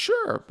said,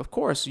 sure, of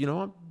course,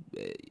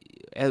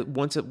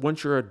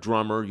 once you're a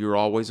drummer, you're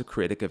always a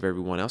critic of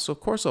everyone else, so of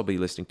course I'll be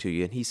listening to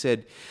you. And he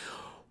said,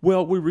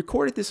 well, we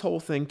recorded this whole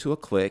thing to a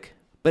click,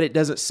 but it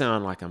doesn't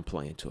sound like I'm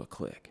playing to a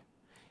click.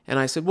 And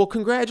I said, well,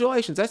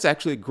 congratulations, that's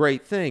actually a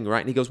great thing, right?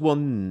 And he goes, well,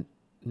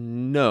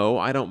 no,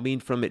 I don't mean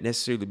from it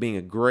necessarily being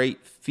a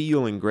great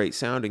feeling, great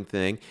sounding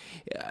thing.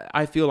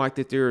 I feel like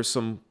that there are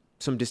some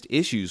just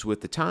issues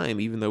with the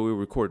time, even though we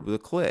recorded with a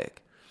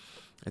click.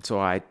 And so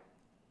I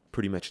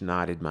pretty much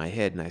nodded my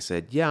head and I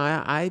said,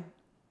 yeah, I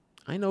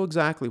know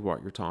exactly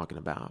what you're talking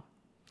about.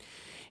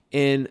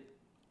 And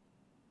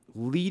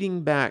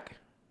leading back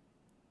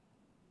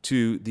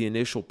to the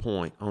initial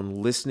point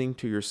on listening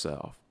to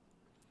yourself,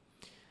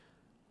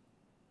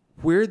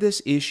 where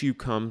this issue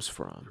comes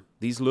from,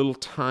 these little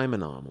time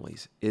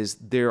anomalies, is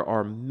there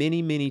are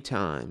many, many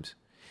times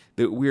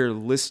that we're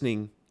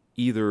listening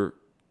either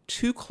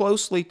too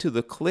closely to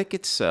the click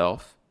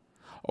itself,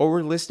 or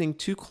we're listening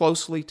too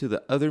closely to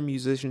the other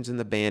musicians in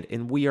the band,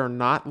 and we are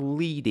not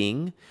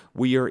leading.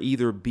 We are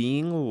either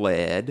being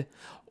led,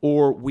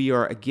 or we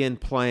are, again,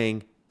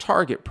 playing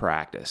target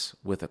practice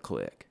with a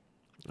click.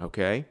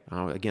 Okay?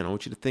 Again, I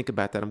want you to think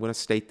about that. I'm going to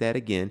state that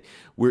again.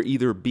 We're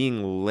either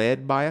being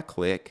led by a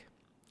click,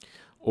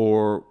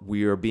 or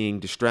we are being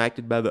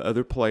distracted by the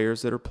other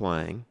players that are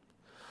playing,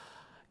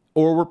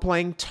 or we're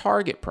playing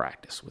target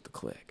practice with the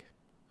click.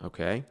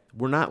 Okay?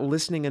 We're not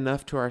listening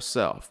enough to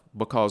ourselves,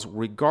 because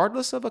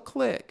regardless of a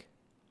click,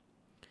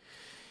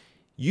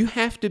 you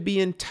have to be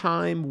in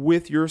time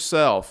with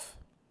yourself.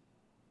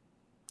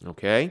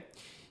 Okay?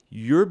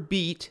 Your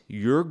beat,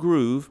 your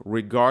groove,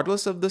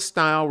 regardless of the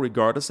style,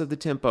 regardless of the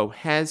tempo,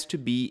 has to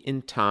be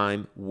in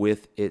time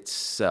with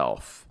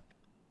itself.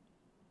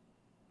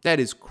 That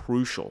is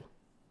crucial.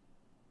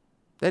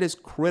 That is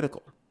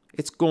critical.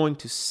 It's going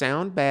to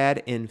sound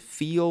bad and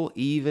feel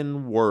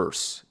even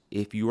worse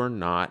if you are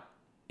not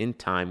in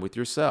time with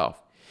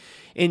yourself.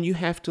 And you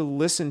have to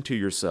listen to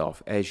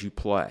yourself as you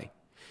play.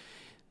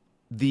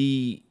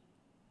 The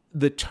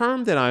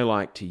term that I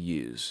like to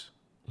use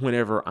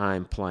whenever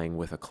I'm playing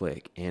with a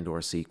click and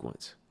or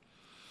sequence,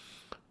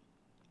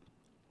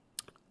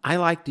 I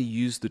like to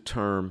use the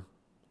term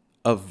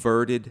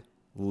averted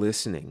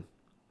listening.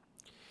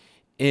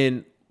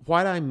 And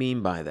what I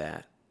mean by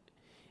that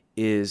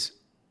is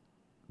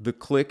the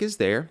click is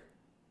there,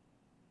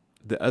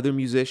 the other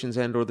musicians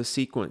and or the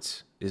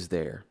sequence is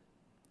there.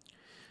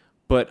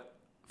 But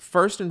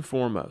first and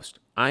foremost,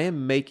 I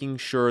am making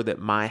sure that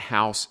my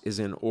house is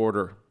in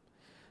order,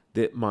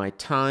 that my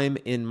time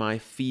and my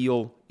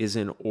feel is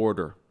in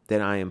order,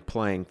 that I am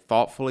playing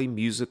thoughtfully,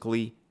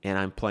 musically, and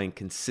I'm playing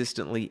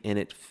consistently, and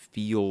it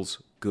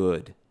feels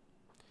good.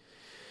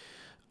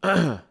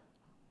 I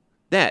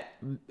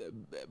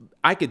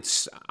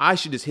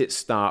should just hit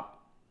stop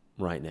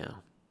right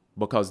now,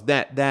 because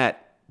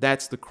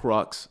that's the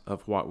crux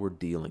of what we're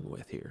dealing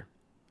with here.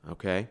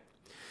 Okay?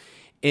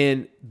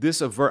 And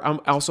this I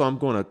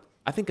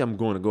think I'm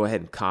going to go ahead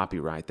and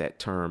copyright that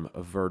term,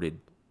 averted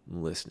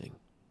listening.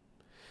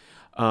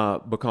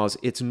 Because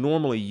it's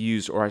normally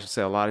used, or I should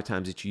say a lot of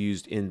times it's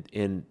used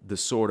in the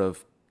sort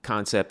of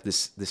concept,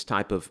 this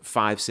type of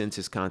five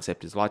senses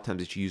concept is a lot of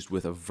times it's used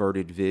with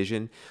averted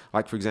vision.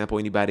 Like, for example,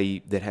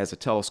 anybody that has a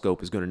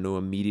telescope is going to know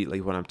immediately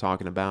what I'm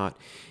talking about.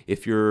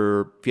 If you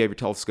have your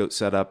telescope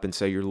set up and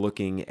say you're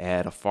looking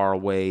at a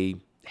faraway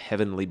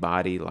heavenly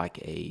body like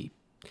a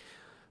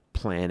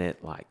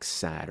planet like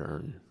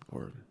Saturn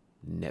or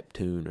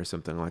Neptune or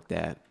something like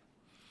that,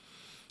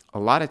 a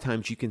lot of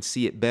times you can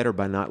see it better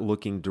by not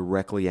looking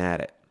directly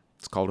at it.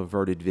 It's called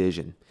averted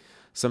vision.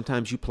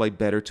 Sometimes you play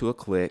better to a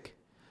click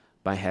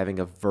by having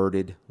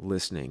averted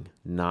listening,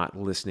 not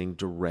listening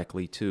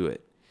directly to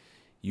it.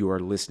 You are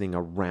listening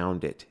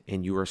around it,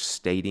 and you are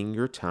stating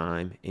your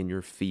time and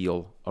your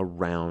feel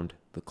around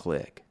the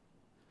click.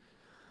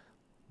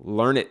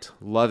 Learn it,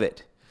 love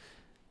it.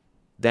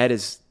 That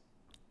is,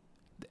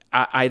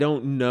 I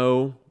don't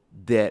know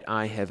that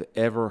I have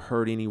ever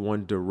heard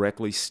anyone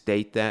directly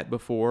state that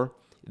before.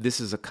 This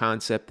is a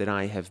concept that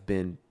I have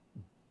been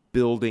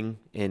building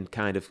and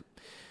kind of,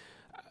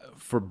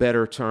 for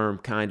better term,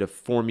 kind of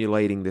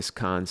formulating this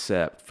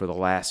concept for the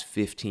last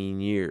 15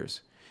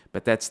 years.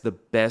 But that's the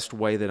best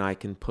way that I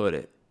can put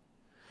it.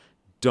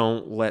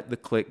 Don't let the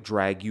click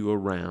drag you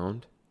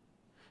around.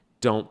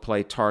 Don't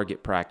play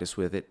target practice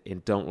with it,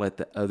 and don't let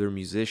the other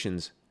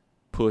musicians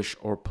push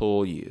or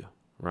pull you,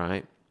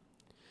 right?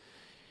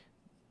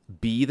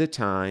 Be the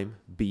time,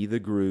 be the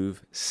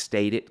groove,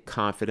 state it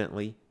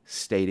confidently,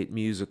 state it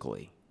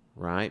musically,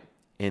 right?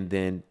 And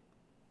then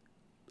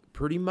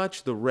pretty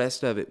much the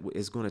rest of it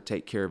is going to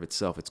take care of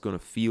itself. It's going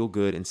to feel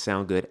good and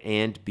sound good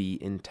and be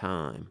in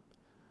time,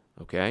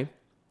 okay?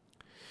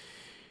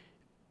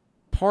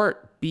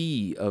 Part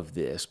B of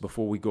this,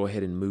 before we go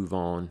ahead and move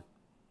on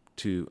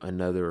to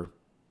another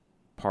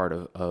part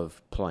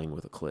of playing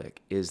with a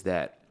click, is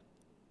that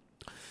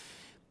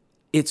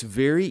it's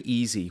very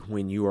easy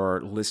when you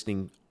are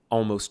listening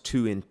almost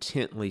too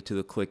intently to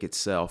the click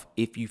itself.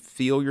 If you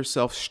feel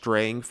yourself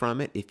straying from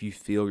it, if you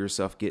feel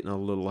yourself getting a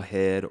little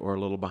ahead or a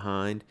little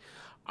behind,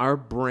 our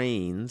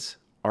brains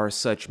are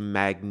such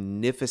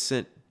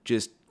magnificent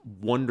just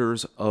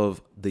wonders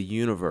of the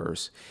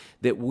universe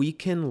that we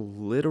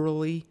can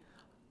literally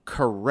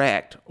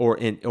correct, or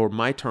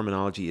my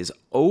terminology is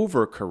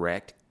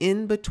overcorrect,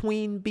 in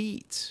between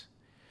beats.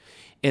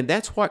 And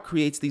that's what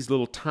creates these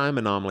little time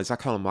anomalies. I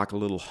call them like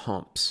little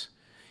humps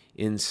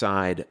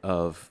inside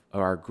of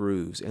our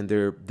grooves. And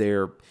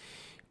they're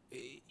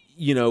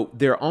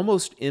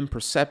almost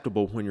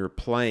imperceptible when you're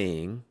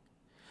playing,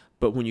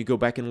 but when you go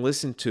back and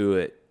listen to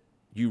it,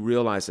 you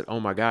realize that, oh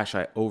my gosh,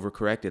 I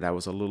overcorrected. I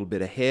was a little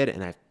bit ahead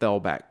and I fell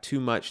back too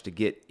much to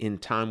get in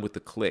time with the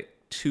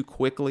click too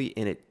quickly,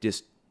 and it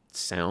just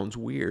sounds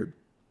weird.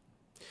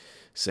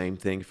 Same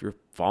thing if you're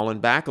falling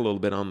back a little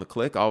bit on the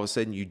click, all of a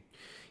sudden you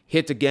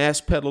hit the gas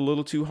pedal a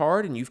little too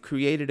hard and you've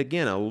created,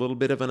 again, a little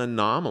bit of an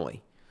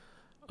anomaly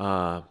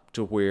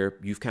to where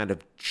you've kind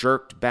of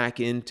jerked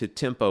back into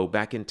tempo,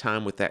 back in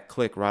time with that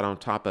click right on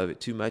top of it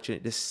too much, and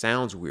it just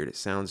sounds weird. It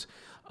sounds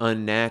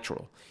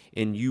unnatural.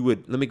 And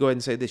let me go ahead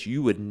and say this,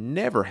 you would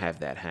never have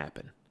that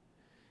happen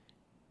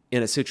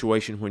in a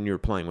situation when you're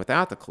playing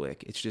without the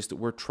click. It's just that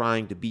we're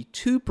trying to be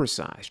too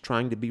precise,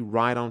 trying to be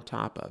right on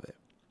top of it.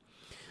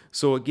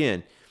 So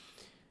again,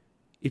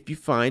 if you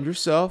find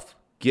yourself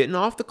getting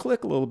off the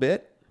click a little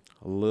bit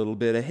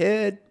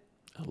ahead,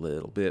 a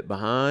little bit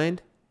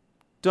behind,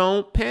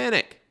 don't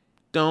panic.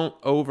 Don't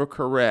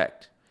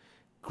overcorrect.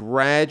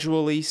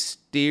 Gradually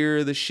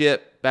steer the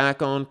ship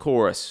back on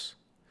course.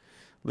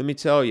 Let me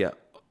tell you,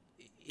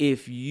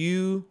 if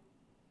you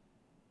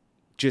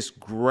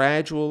just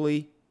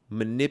gradually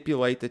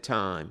manipulate the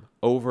time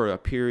over a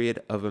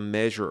period of a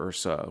measure or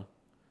so,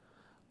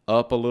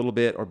 up a little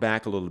bit or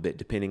back a little bit,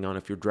 depending on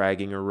if you're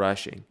dragging or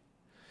rushing,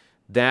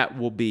 that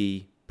will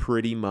be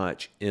pretty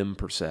much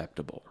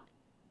imperceptible.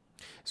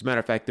 As a matter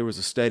of fact, there was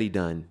a study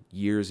done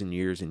years and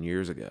years and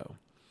years ago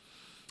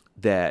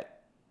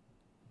that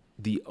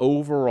the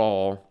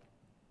overall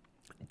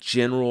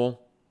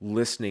general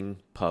listening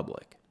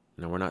public,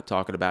 now we're not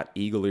talking about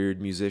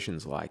eagle-eared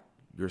musicians like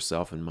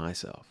yourself and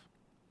myself,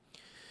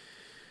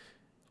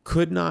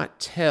 could not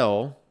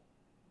tell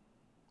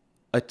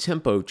a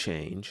tempo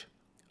change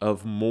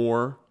of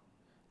more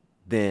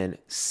than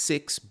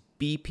 6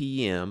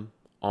 BPM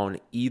on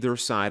either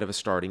side of a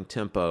starting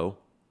tempo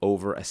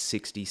over a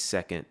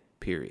 60-second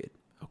period,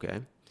 okay?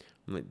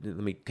 Let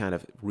me kind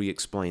of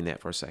re-explain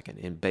that for a second.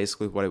 And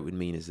basically what it would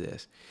mean is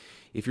this.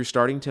 If your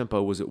starting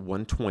tempo was at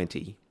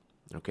 120,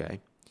 okay,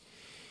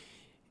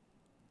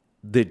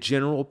 the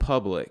general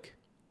public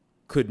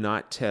could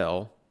not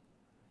tell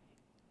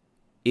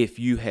if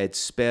you had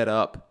sped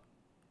up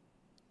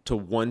to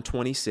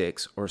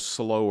 126 or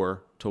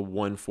slower to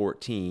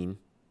 114,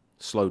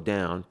 slowed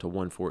down to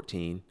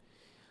 114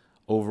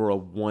 over a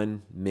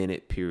 1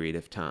 minute period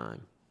of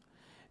time.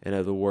 In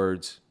other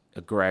words,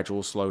 a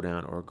gradual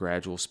slowdown or a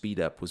gradual speed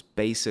up was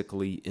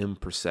basically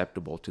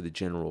imperceptible to the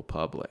general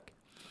public.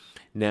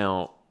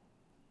 Now,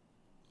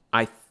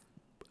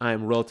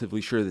 I'm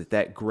relatively sure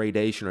that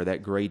gradation or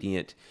that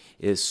gradient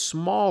is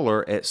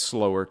smaller at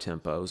slower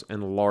tempos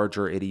and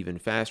larger at even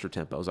faster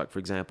tempos. Like, for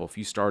example, if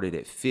you started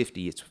at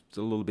 50, it's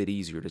a little bit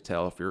easier to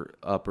tell if you're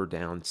up or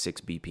down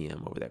 6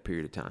 BPM over that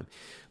period of time.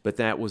 But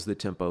that was the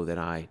tempo that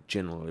I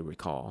generally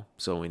recall.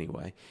 So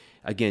anyway,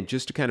 again,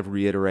 just to kind of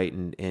reiterate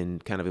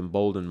and kind of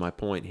embolden my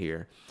point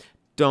here,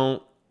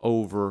 don't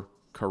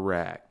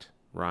overcorrect,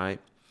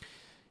 right?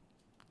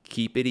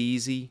 Keep it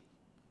easy.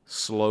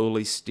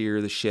 Slowly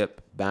steer the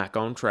ship back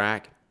on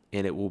track,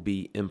 and it will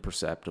be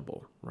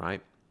imperceptible,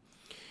 right?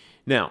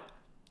 Now,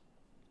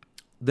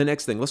 the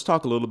next thing, let's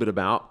talk a little bit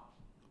about,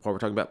 while we're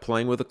talking about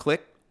playing with a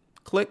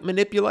click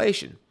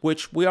manipulation,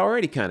 which we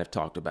already kind of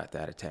talked about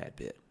that a tad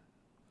bit.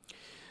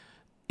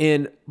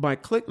 And by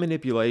click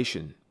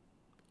manipulation,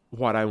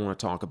 what I want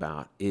to talk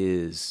about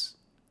is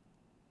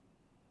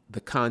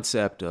the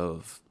concept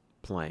of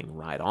playing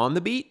right on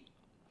the beat,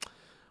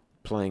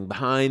 playing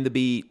behind the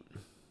beat,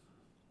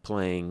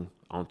 playing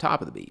on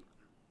top of the beat.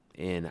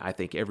 And I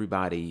think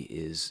everybody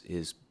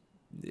is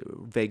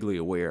vaguely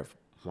aware of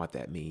what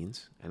that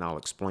means. And I'll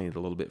explain it a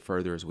little bit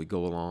further as we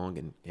go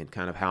along and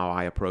kind of how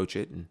I approach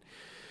it and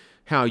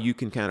how you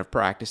can kind of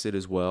practice it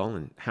as well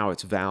and how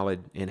it's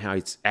valid and how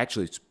it's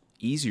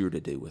easier to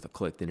do with a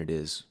click than it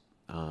is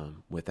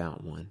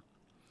without one.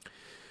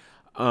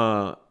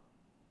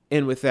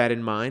 And with that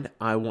in mind,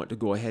 I want to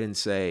go ahead and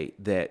say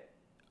that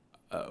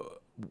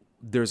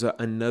there's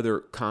another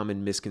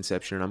common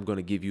misconception, and I'm going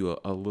to give you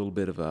a little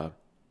bit of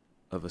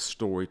a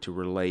story to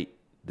relate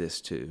this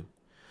to.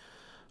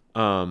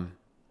 A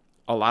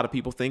lot of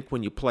people think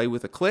when you play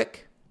with a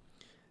click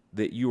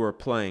that you are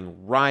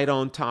playing right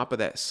on top of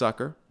that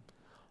sucker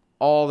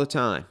all the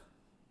time,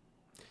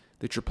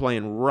 that you're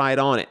playing right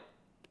on it.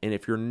 And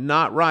if you're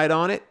not right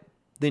on it,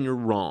 then you're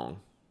wrong.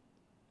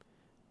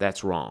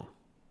 That's wrong.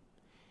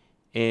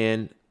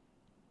 And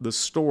the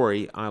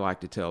story I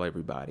like to tell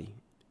everybody,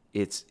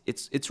 it's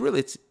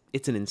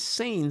an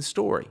insane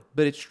story,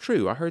 but it's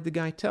true. I heard the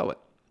guy tell it.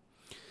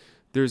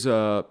 There's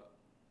a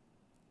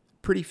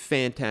pretty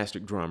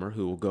fantastic drummer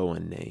who will go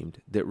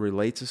unnamed that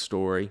relates a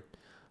story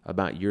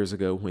about years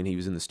ago when he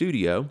was in the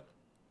studio,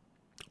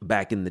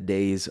 back in the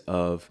days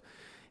of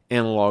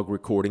analog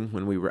recording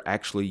when we were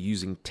actually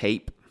using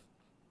tape.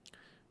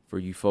 For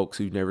you folks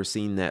who've never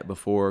seen that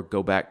before,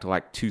 go back to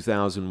like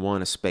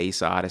 2001: A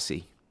Space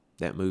Odyssey,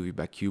 that movie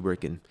by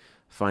Kubrick, and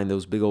find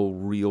those big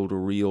old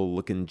reel-to-reel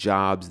looking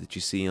jobs that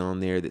you see on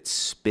there that's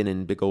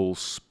spinning big old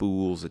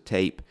spools of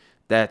tape.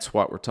 That's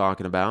what we're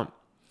talking about.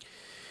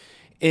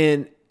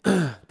 And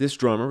this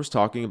drummer was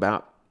talking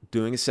about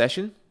doing a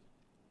session,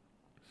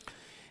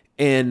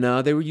 and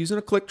they were using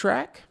a click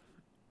track.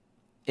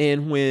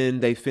 And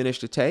when they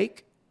finished a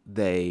take,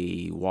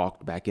 they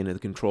walked back into the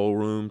control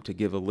room to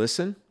give a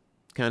listen,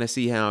 kind of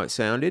see how it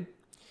sounded.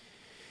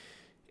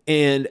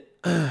 And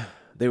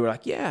they were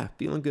like, yeah,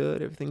 feeling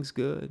good. Everything's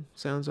good.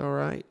 Sounds all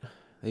right.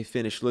 They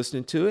finished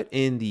listening to it,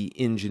 and the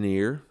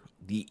engineer,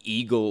 the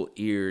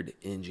eagle-eared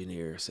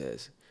engineer,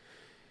 says,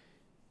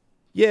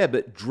 yeah,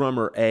 but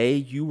drummer A,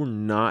 you were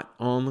not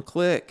on the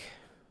click.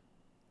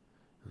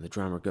 And the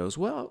drummer goes,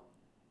 well,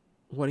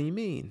 what do you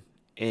mean?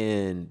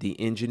 And the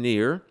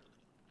engineer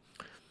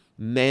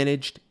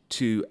managed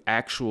to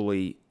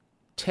actually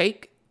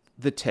take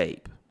the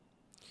tape.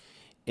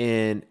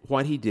 And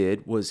what he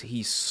did was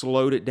he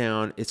slowed it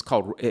down. It's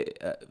called,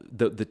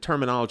 the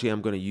terminology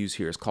I'm going to use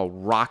here is called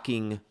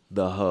rocking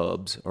the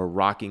hubs or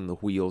rocking the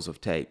wheels of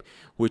tape,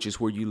 which is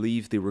where you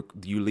leave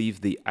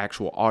the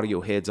actual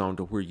audio heads on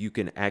to where you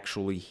can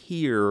actually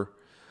hear,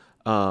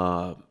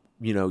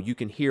 you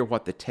can hear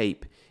what the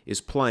tape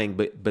is playing,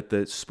 but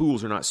the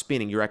spools are not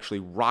spinning. You're actually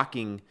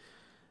rocking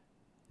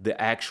the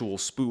actual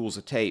spools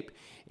of tape,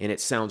 and it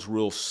sounds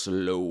real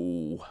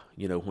slow,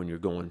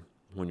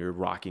 when you're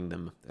rocking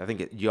them. I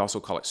think you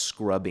also call it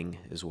scrubbing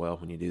as well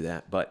when you do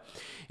that. But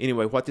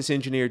anyway, what this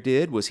engineer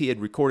did was he had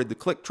recorded the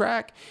click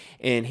track,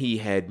 and he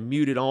had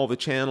muted all the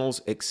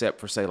channels except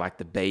for, say, like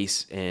the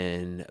bass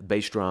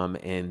drum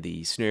and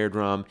the snare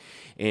drum.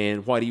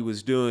 And what he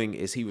was doing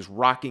is he was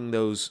rocking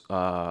those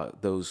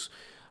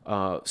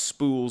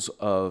spools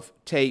of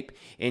tape,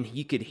 and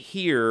he could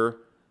hear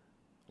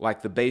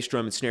like the bass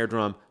drum and snare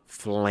drum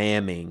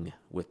flamming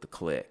with the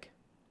click.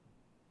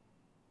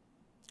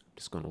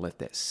 Just going to let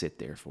that sit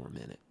there for a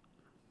minute.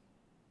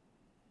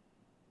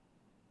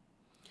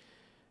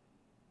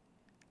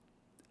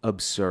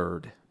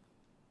 Absurd.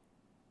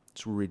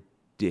 It's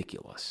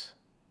ridiculous.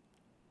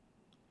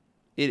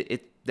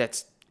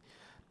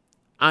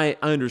 I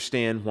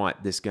understand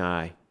what this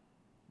guy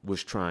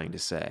was trying to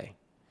say,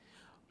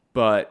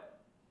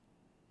 but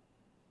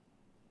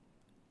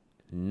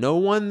no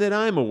one that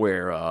I'm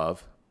aware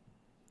of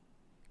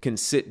can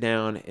sit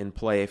down and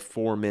play a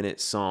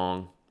 4-minute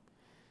song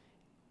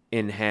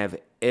and have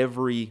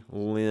every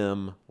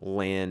limb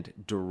land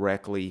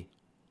directly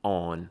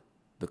on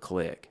the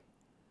click.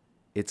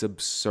 It's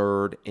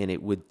absurd, and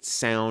it would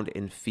sound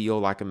and feel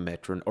like a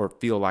metronome or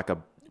feel like a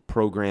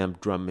programmed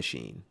drum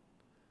machine.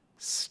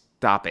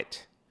 Stop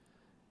it.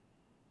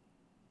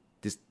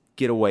 Just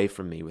get away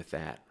from me with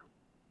that.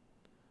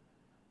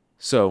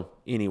 So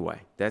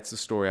anyway, that's the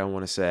story I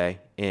want to say.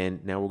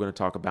 And now we're going to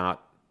talk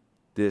about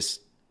this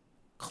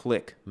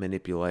click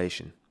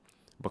manipulation,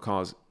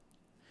 because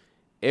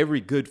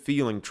every good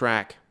feeling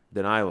track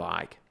that I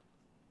like,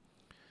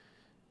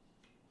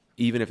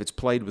 even if it's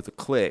played with a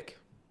click,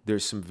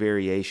 there's some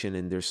variation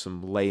and there's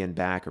some laying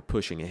back or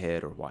pushing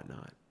ahead or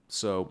whatnot.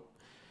 So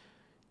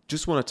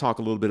just want to talk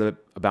a little bit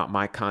about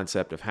my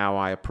concept of how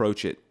I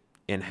approach it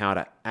and how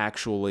to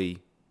actually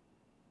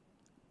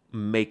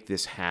make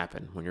this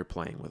happen when you're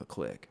playing with a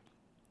click.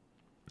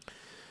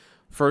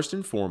 First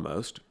and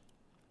foremost,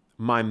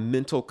 my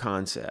mental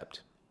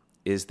concept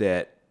is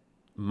that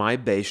my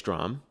bass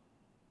drum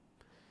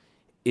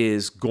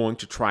is going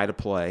to try to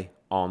play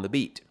on the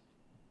beat.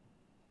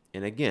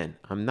 And again,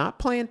 I'm not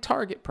playing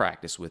target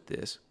practice with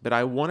this, but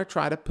I want to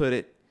try to put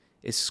it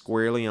as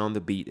squarely on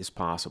the beat as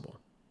possible.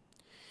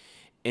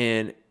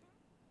 And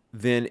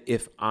then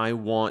if I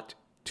want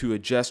to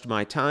adjust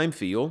my time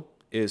feel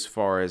as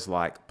far as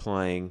like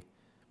playing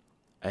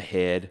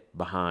ahead,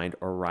 behind,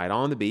 or right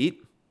on the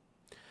beat,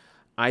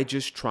 I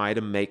just try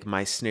to make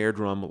my snare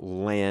drum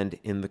land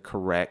in the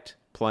correct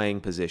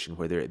playing position,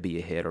 whether it be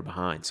ahead or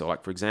behind. So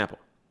like, for example,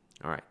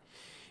 all right,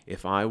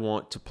 if I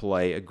want to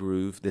play a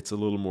groove that's a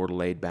little more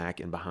laid back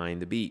and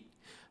behind the beat,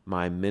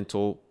 my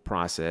mental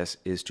process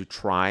is to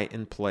try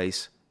and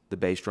place the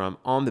bass drum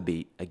on the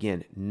beat.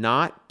 Again,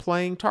 not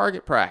playing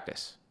target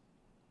practice,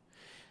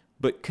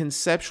 but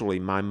conceptually,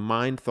 my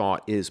mind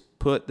thought is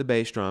put the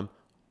bass drum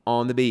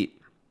on the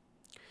beat.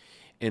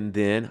 And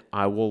then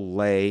I will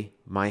lay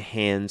my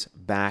hands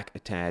back a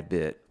tad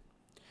bit.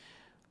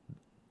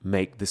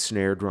 Make the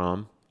snare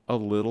drum a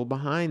little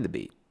behind the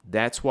beat.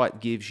 That's what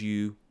gives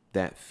you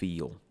that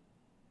feel.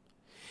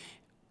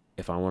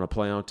 If I want to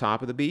play on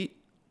top of the beat,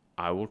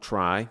 I will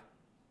try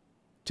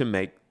to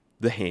make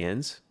the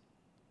hands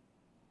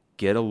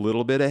get a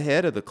little bit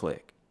ahead of the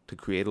click to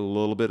create a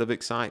little bit of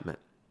excitement.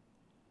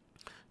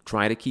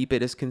 Try to keep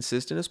it as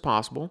consistent as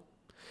possible.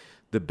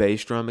 The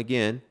bass drum,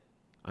 again,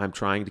 I'm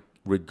trying to,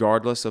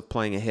 regardless of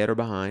playing ahead or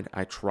behind,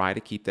 I try to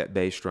keep that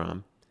bass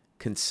drum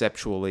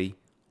conceptually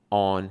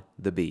on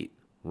the beat,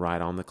 right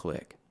on the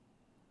click.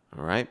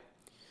 All right?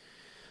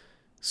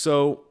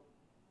 So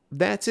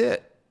that's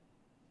it.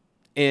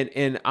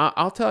 And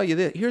I'll tell you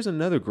that here's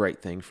another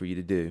great thing for you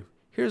to do.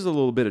 Here's a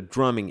little bit of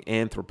drumming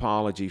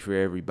anthropology for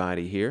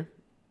everybody here.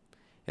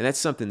 And that's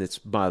something that's,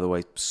 by the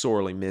way,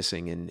 sorely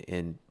missing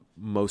in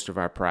most of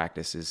our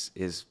practice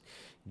is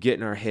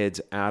getting our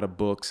heads out of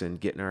books and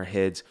getting our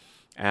heads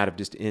out of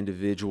just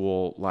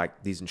individual,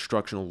 like these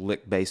instructional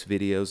lick-based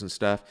videos and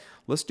stuff.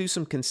 Let's do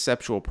some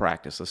conceptual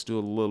practice. Let's do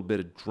a little bit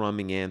of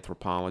drumming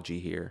anthropology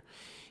here.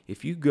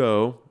 If you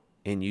go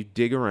and you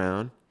dig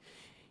around,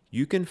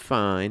 you can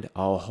find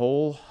a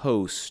whole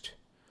host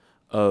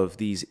of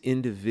these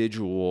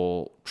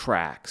individual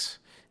tracks.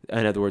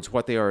 In other words,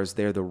 what they are is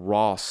they're the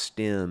raw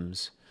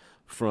stems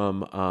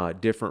from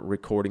different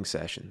recording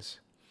sessions.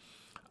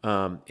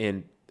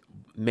 And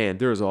man,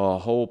 there's a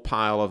whole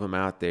pile of them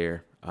out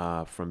there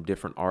from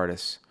different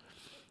artists.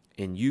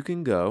 And you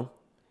can go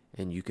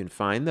and you can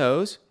find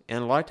those.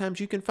 And a lot of times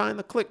you can find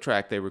the click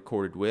track they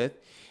recorded with.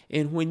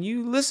 And when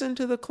you listen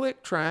to the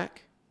click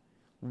track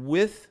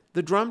with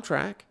the drum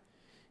track,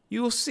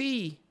 you will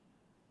see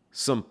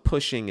some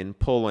pushing and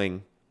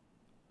pulling,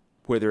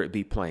 whether it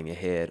be playing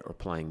ahead or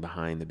playing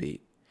behind the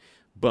beat.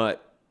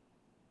 But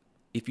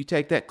if you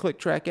take that click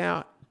track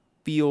out,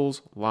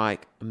 feels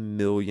like $1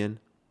 million.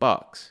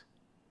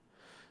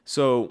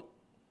 So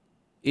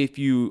if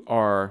you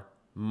are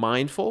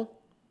mindful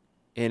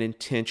and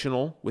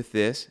intentional with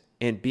this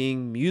and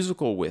being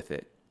musical with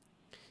it,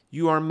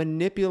 you are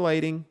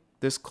manipulating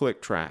this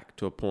click track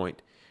to a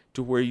point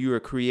to where you are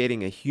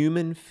creating a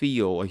human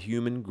feel, a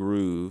human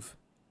groove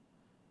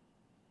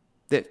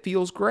that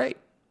feels great,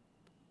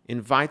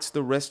 invites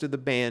the rest of the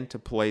band to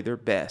play their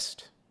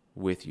best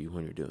with you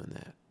when you're doing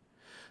that.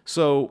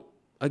 So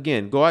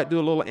again, go out and do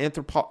a little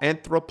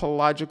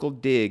anthropological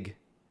dig.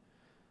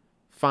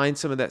 Find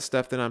some of that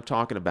stuff that I'm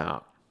talking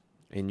about,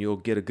 and you'll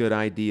get a good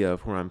idea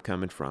of where I'm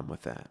coming from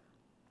with that.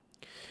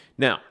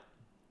 Now,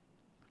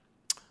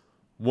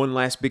 one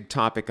last big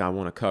topic I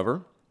want to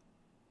cover,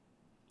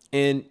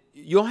 and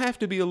you'll have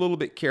to be a little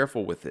bit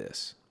careful with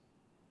this,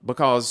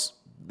 because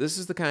this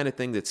is the kind of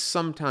thing that's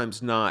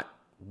sometimes not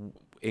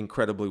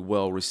incredibly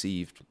well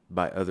received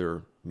by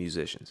other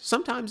musicians.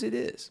 Sometimes it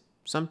is.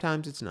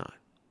 Sometimes it's not.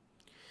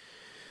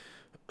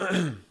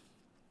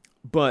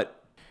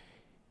 But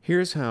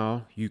here's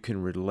how you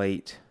can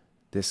relate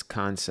this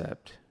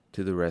concept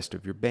to the rest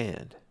of your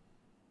band.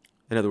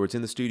 In other words,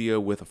 in the studio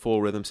with a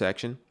full rhythm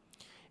section,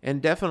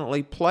 and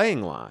definitely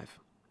playing live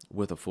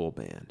with a full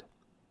band.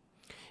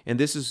 And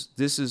this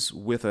is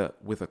with a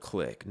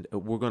click.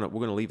 We're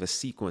gonna leave a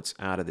sequence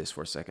out of this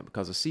for a second,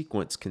 because a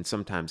sequence can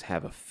sometimes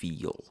have a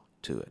feel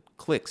to it.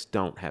 Clicks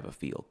don't have a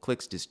feel.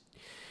 Clicks just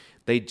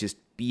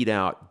beat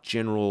out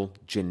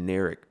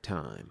generic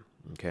time,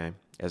 okay,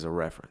 as a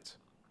reference.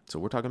 So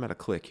we're talking about a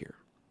click here.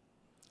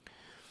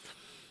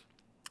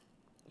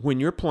 When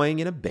you're playing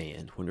in a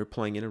band, when you're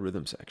playing in a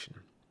rhythm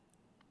section,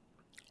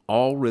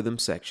 all rhythm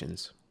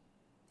sections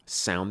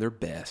sound their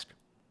best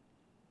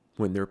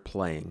when they're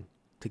playing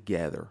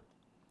together.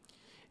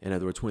 In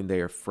other words, when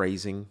they are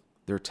phrasing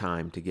their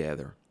time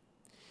together.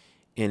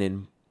 And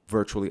in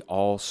virtually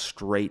all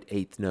straight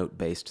eighth note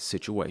based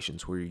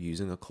situations where you're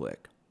using a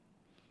click,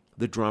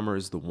 the drummer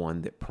is the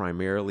one that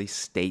primarily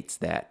states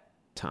that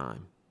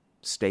time,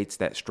 states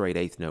that straight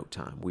eighth note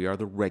time. We are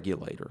the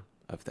regulator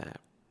of that.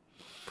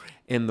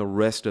 And the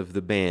rest of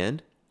the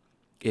band,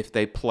 if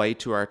they play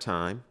to our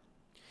time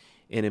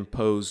and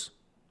impose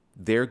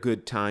their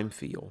good time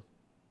feel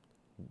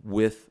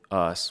with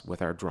us,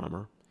 with our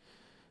drummer,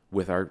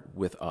 with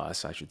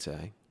us, I should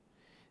say,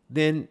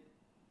 then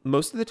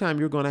most of the time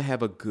you're going to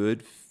have a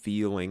good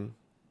feeling,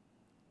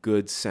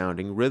 good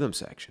sounding rhythm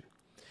section,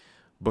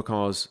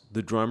 because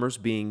the drummer's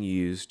being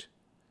used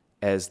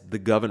as the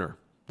governor,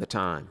 the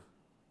time,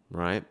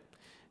 right?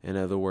 In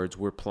other words,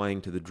 we're playing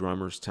to the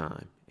drummer's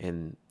time.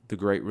 And the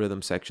great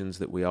rhythm sections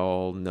that we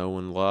all know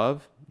and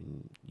love,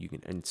 you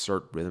can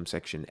insert rhythm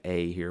section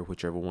A here,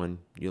 whichever one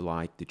you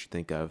like that you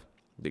think of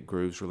that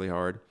grooves really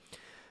hard.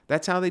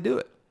 That's how they do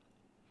it.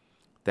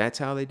 That's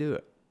how they do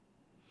it.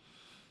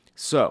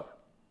 So,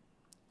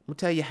 I'm going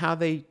to tell you how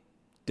they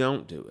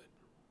don't do it.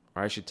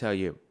 Or I should tell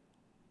you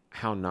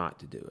how not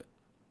to do it.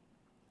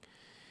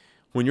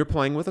 When you're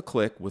playing with a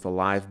click with a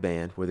live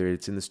band, whether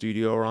it's in the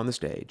studio or on the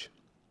stage,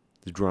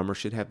 the drummer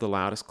should have the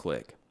loudest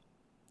click.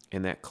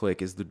 And that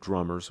click is the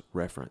drummer's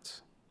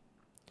reference.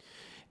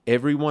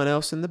 Everyone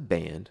else in the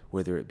band,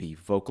 whether it be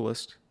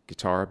vocalist,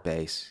 guitar,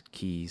 bass,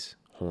 keys,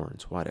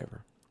 horns,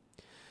 whatever,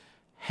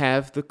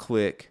 have the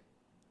click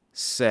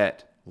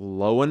set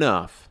low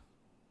enough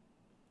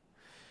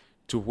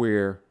to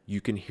where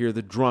you can hear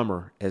the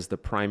drummer as the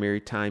primary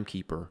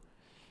timekeeper.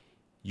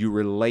 You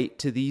relate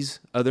to these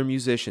other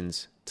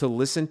musicians to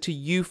listen to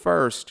you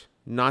first,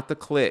 not the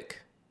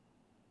click.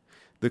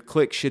 The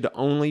click should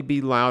only be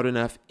loud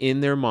enough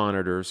in their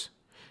monitors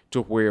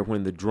to where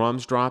when the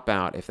drums drop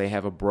out, if they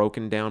have a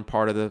broken down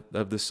part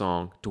of the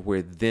song, to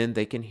where then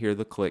they can hear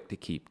the click to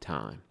keep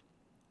time.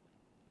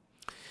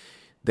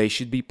 They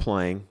should be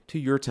playing to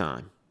your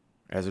time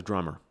as a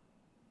drummer,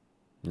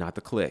 not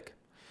the click.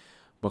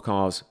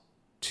 Because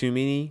too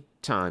many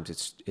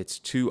times, it's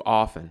too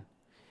often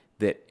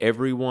that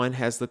everyone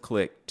has the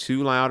click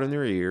too loud in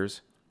their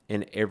ears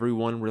and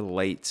everyone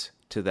relates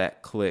to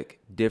that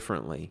click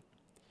differently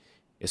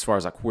as far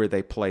as like where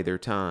they play their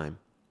time.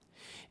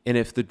 And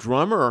if the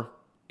drummer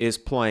is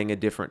playing a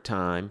different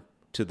time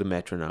to the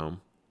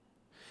metronome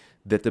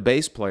that the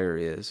bass player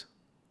is,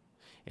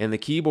 and the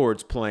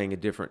keyboard's playing a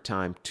different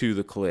time to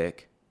the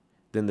click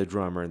than the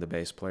drummer and the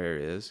bass player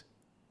is,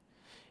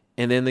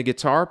 and then the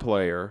guitar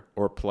player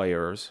or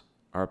players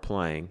are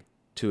playing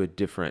to a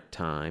different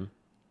time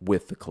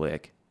with the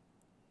click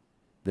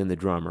than the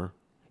drummer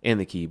and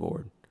the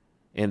keyboard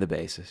and the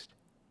bassist.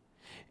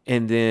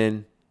 And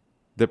then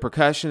the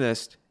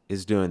percussionist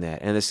is doing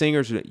that. And the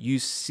singers, you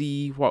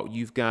see what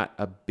you've got,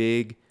 a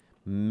big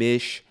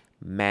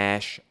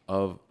mish-mash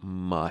of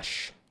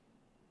mush.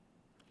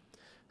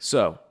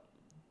 So,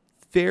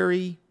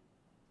 very,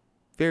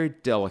 very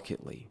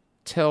delicately,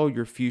 tell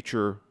your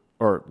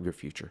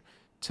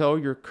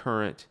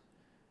current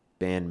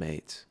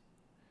bandmates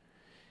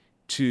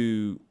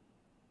to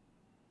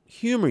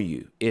humor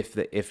you,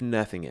 if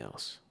nothing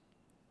else.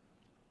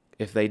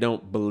 If they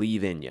don't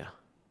believe in you,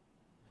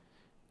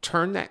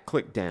 turn that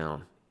click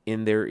down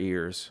in their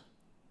ears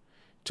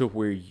to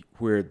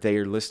where they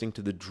are listening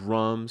to the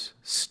drums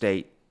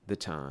state the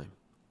time.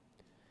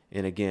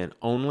 And again,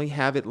 only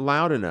have it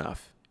loud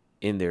enough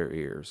in their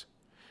ears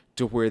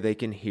to where they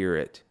can hear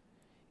it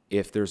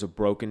if there's a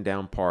broken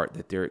down part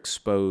that they're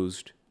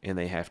exposed and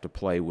they have to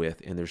play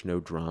with and there's no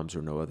drums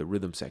or no other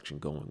rhythm section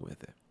going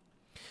with it.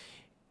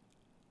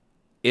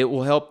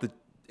 It'll help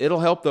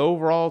the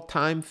overall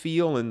time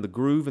feel and the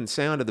groove and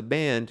sound of the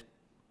band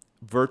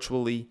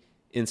virtually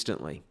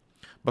instantly.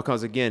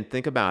 Because again,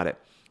 think about it.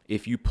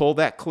 If you pull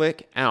that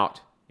click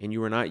out and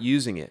you are not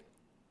using it,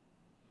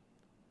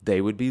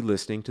 they would be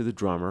listening to the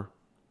drummer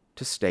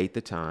to state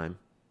the time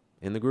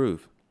and the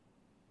groove.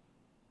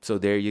 So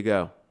there you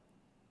go.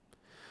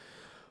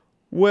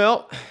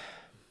 Well,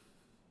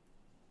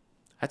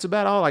 that's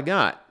about all I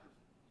got.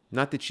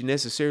 Not that you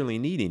necessarily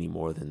need any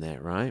more than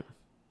that, right?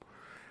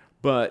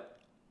 But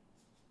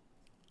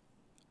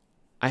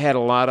I had a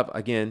lot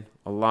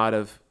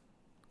of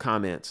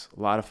comments,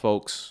 a lot of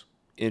folks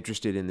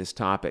interested in this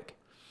topic.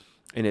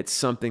 And it's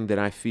something that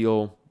I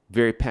feel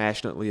very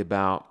passionately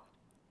about.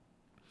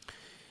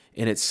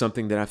 And it's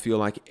something that I feel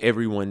like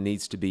everyone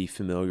needs to be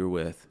familiar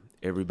with.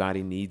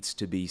 Everybody needs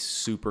to be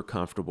super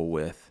comfortable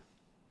with.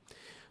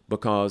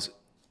 Because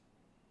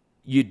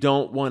you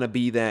don't want to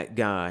be that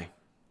guy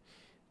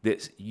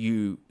that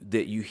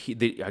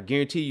I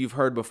guarantee you've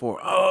heard before.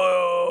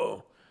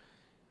 Oh,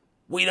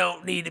 we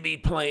don't need to be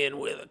playing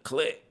with a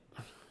click.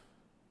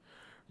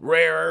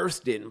 Rare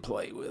Earth didn't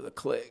play with a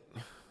click.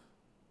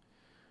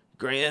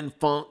 Grand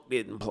Funk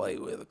didn't play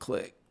with a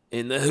click.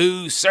 And The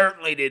Who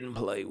certainly didn't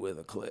play with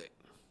a click.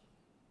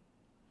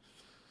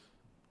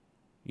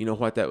 You know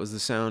what that was the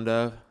sound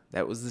of?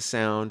 That was the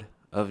sound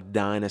of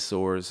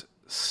dinosaurs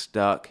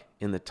stuck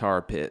in the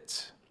tar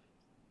pits.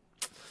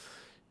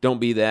 Don't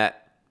be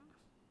that.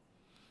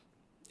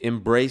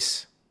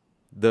 Embrace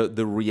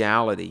the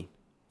reality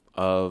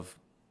of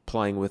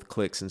playing with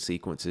clicks and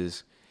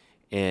sequences.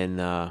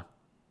 And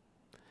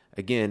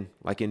again,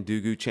 like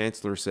Ndugu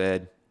Chancellor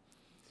said,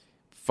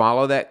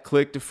 follow that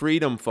click to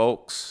freedom,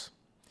 folks.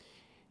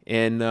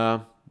 And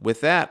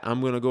with that,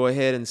 I'm going to go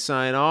ahead and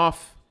sign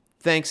off.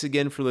 Thanks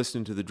again for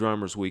listening to the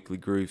Drummers Weekly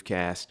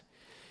Groovecast.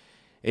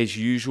 As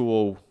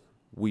usual,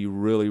 we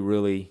really,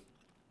 really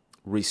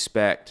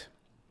respect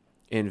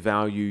and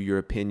value your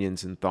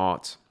opinions and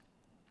thoughts.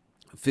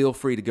 Feel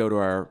free to go to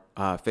our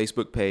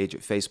Facebook page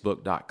at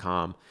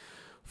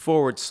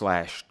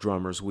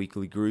facebook.com/Drummers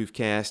Weekly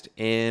Groovecast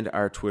and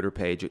our Twitter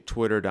page at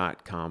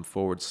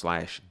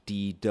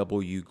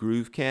twitter.com/DW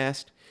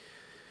Groovecast.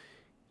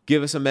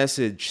 Give us a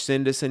message,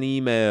 send us an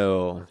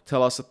email,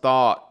 tell us a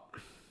thought.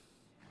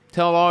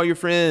 Tell all your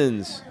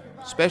friends,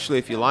 especially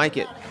if you like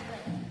it.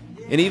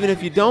 And even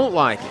if you don't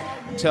like it,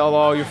 tell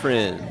all your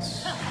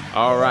friends.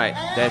 All right,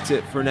 that's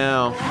it for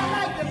now.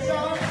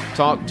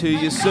 Talk to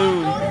you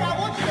soon.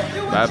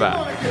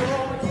 Bye-bye.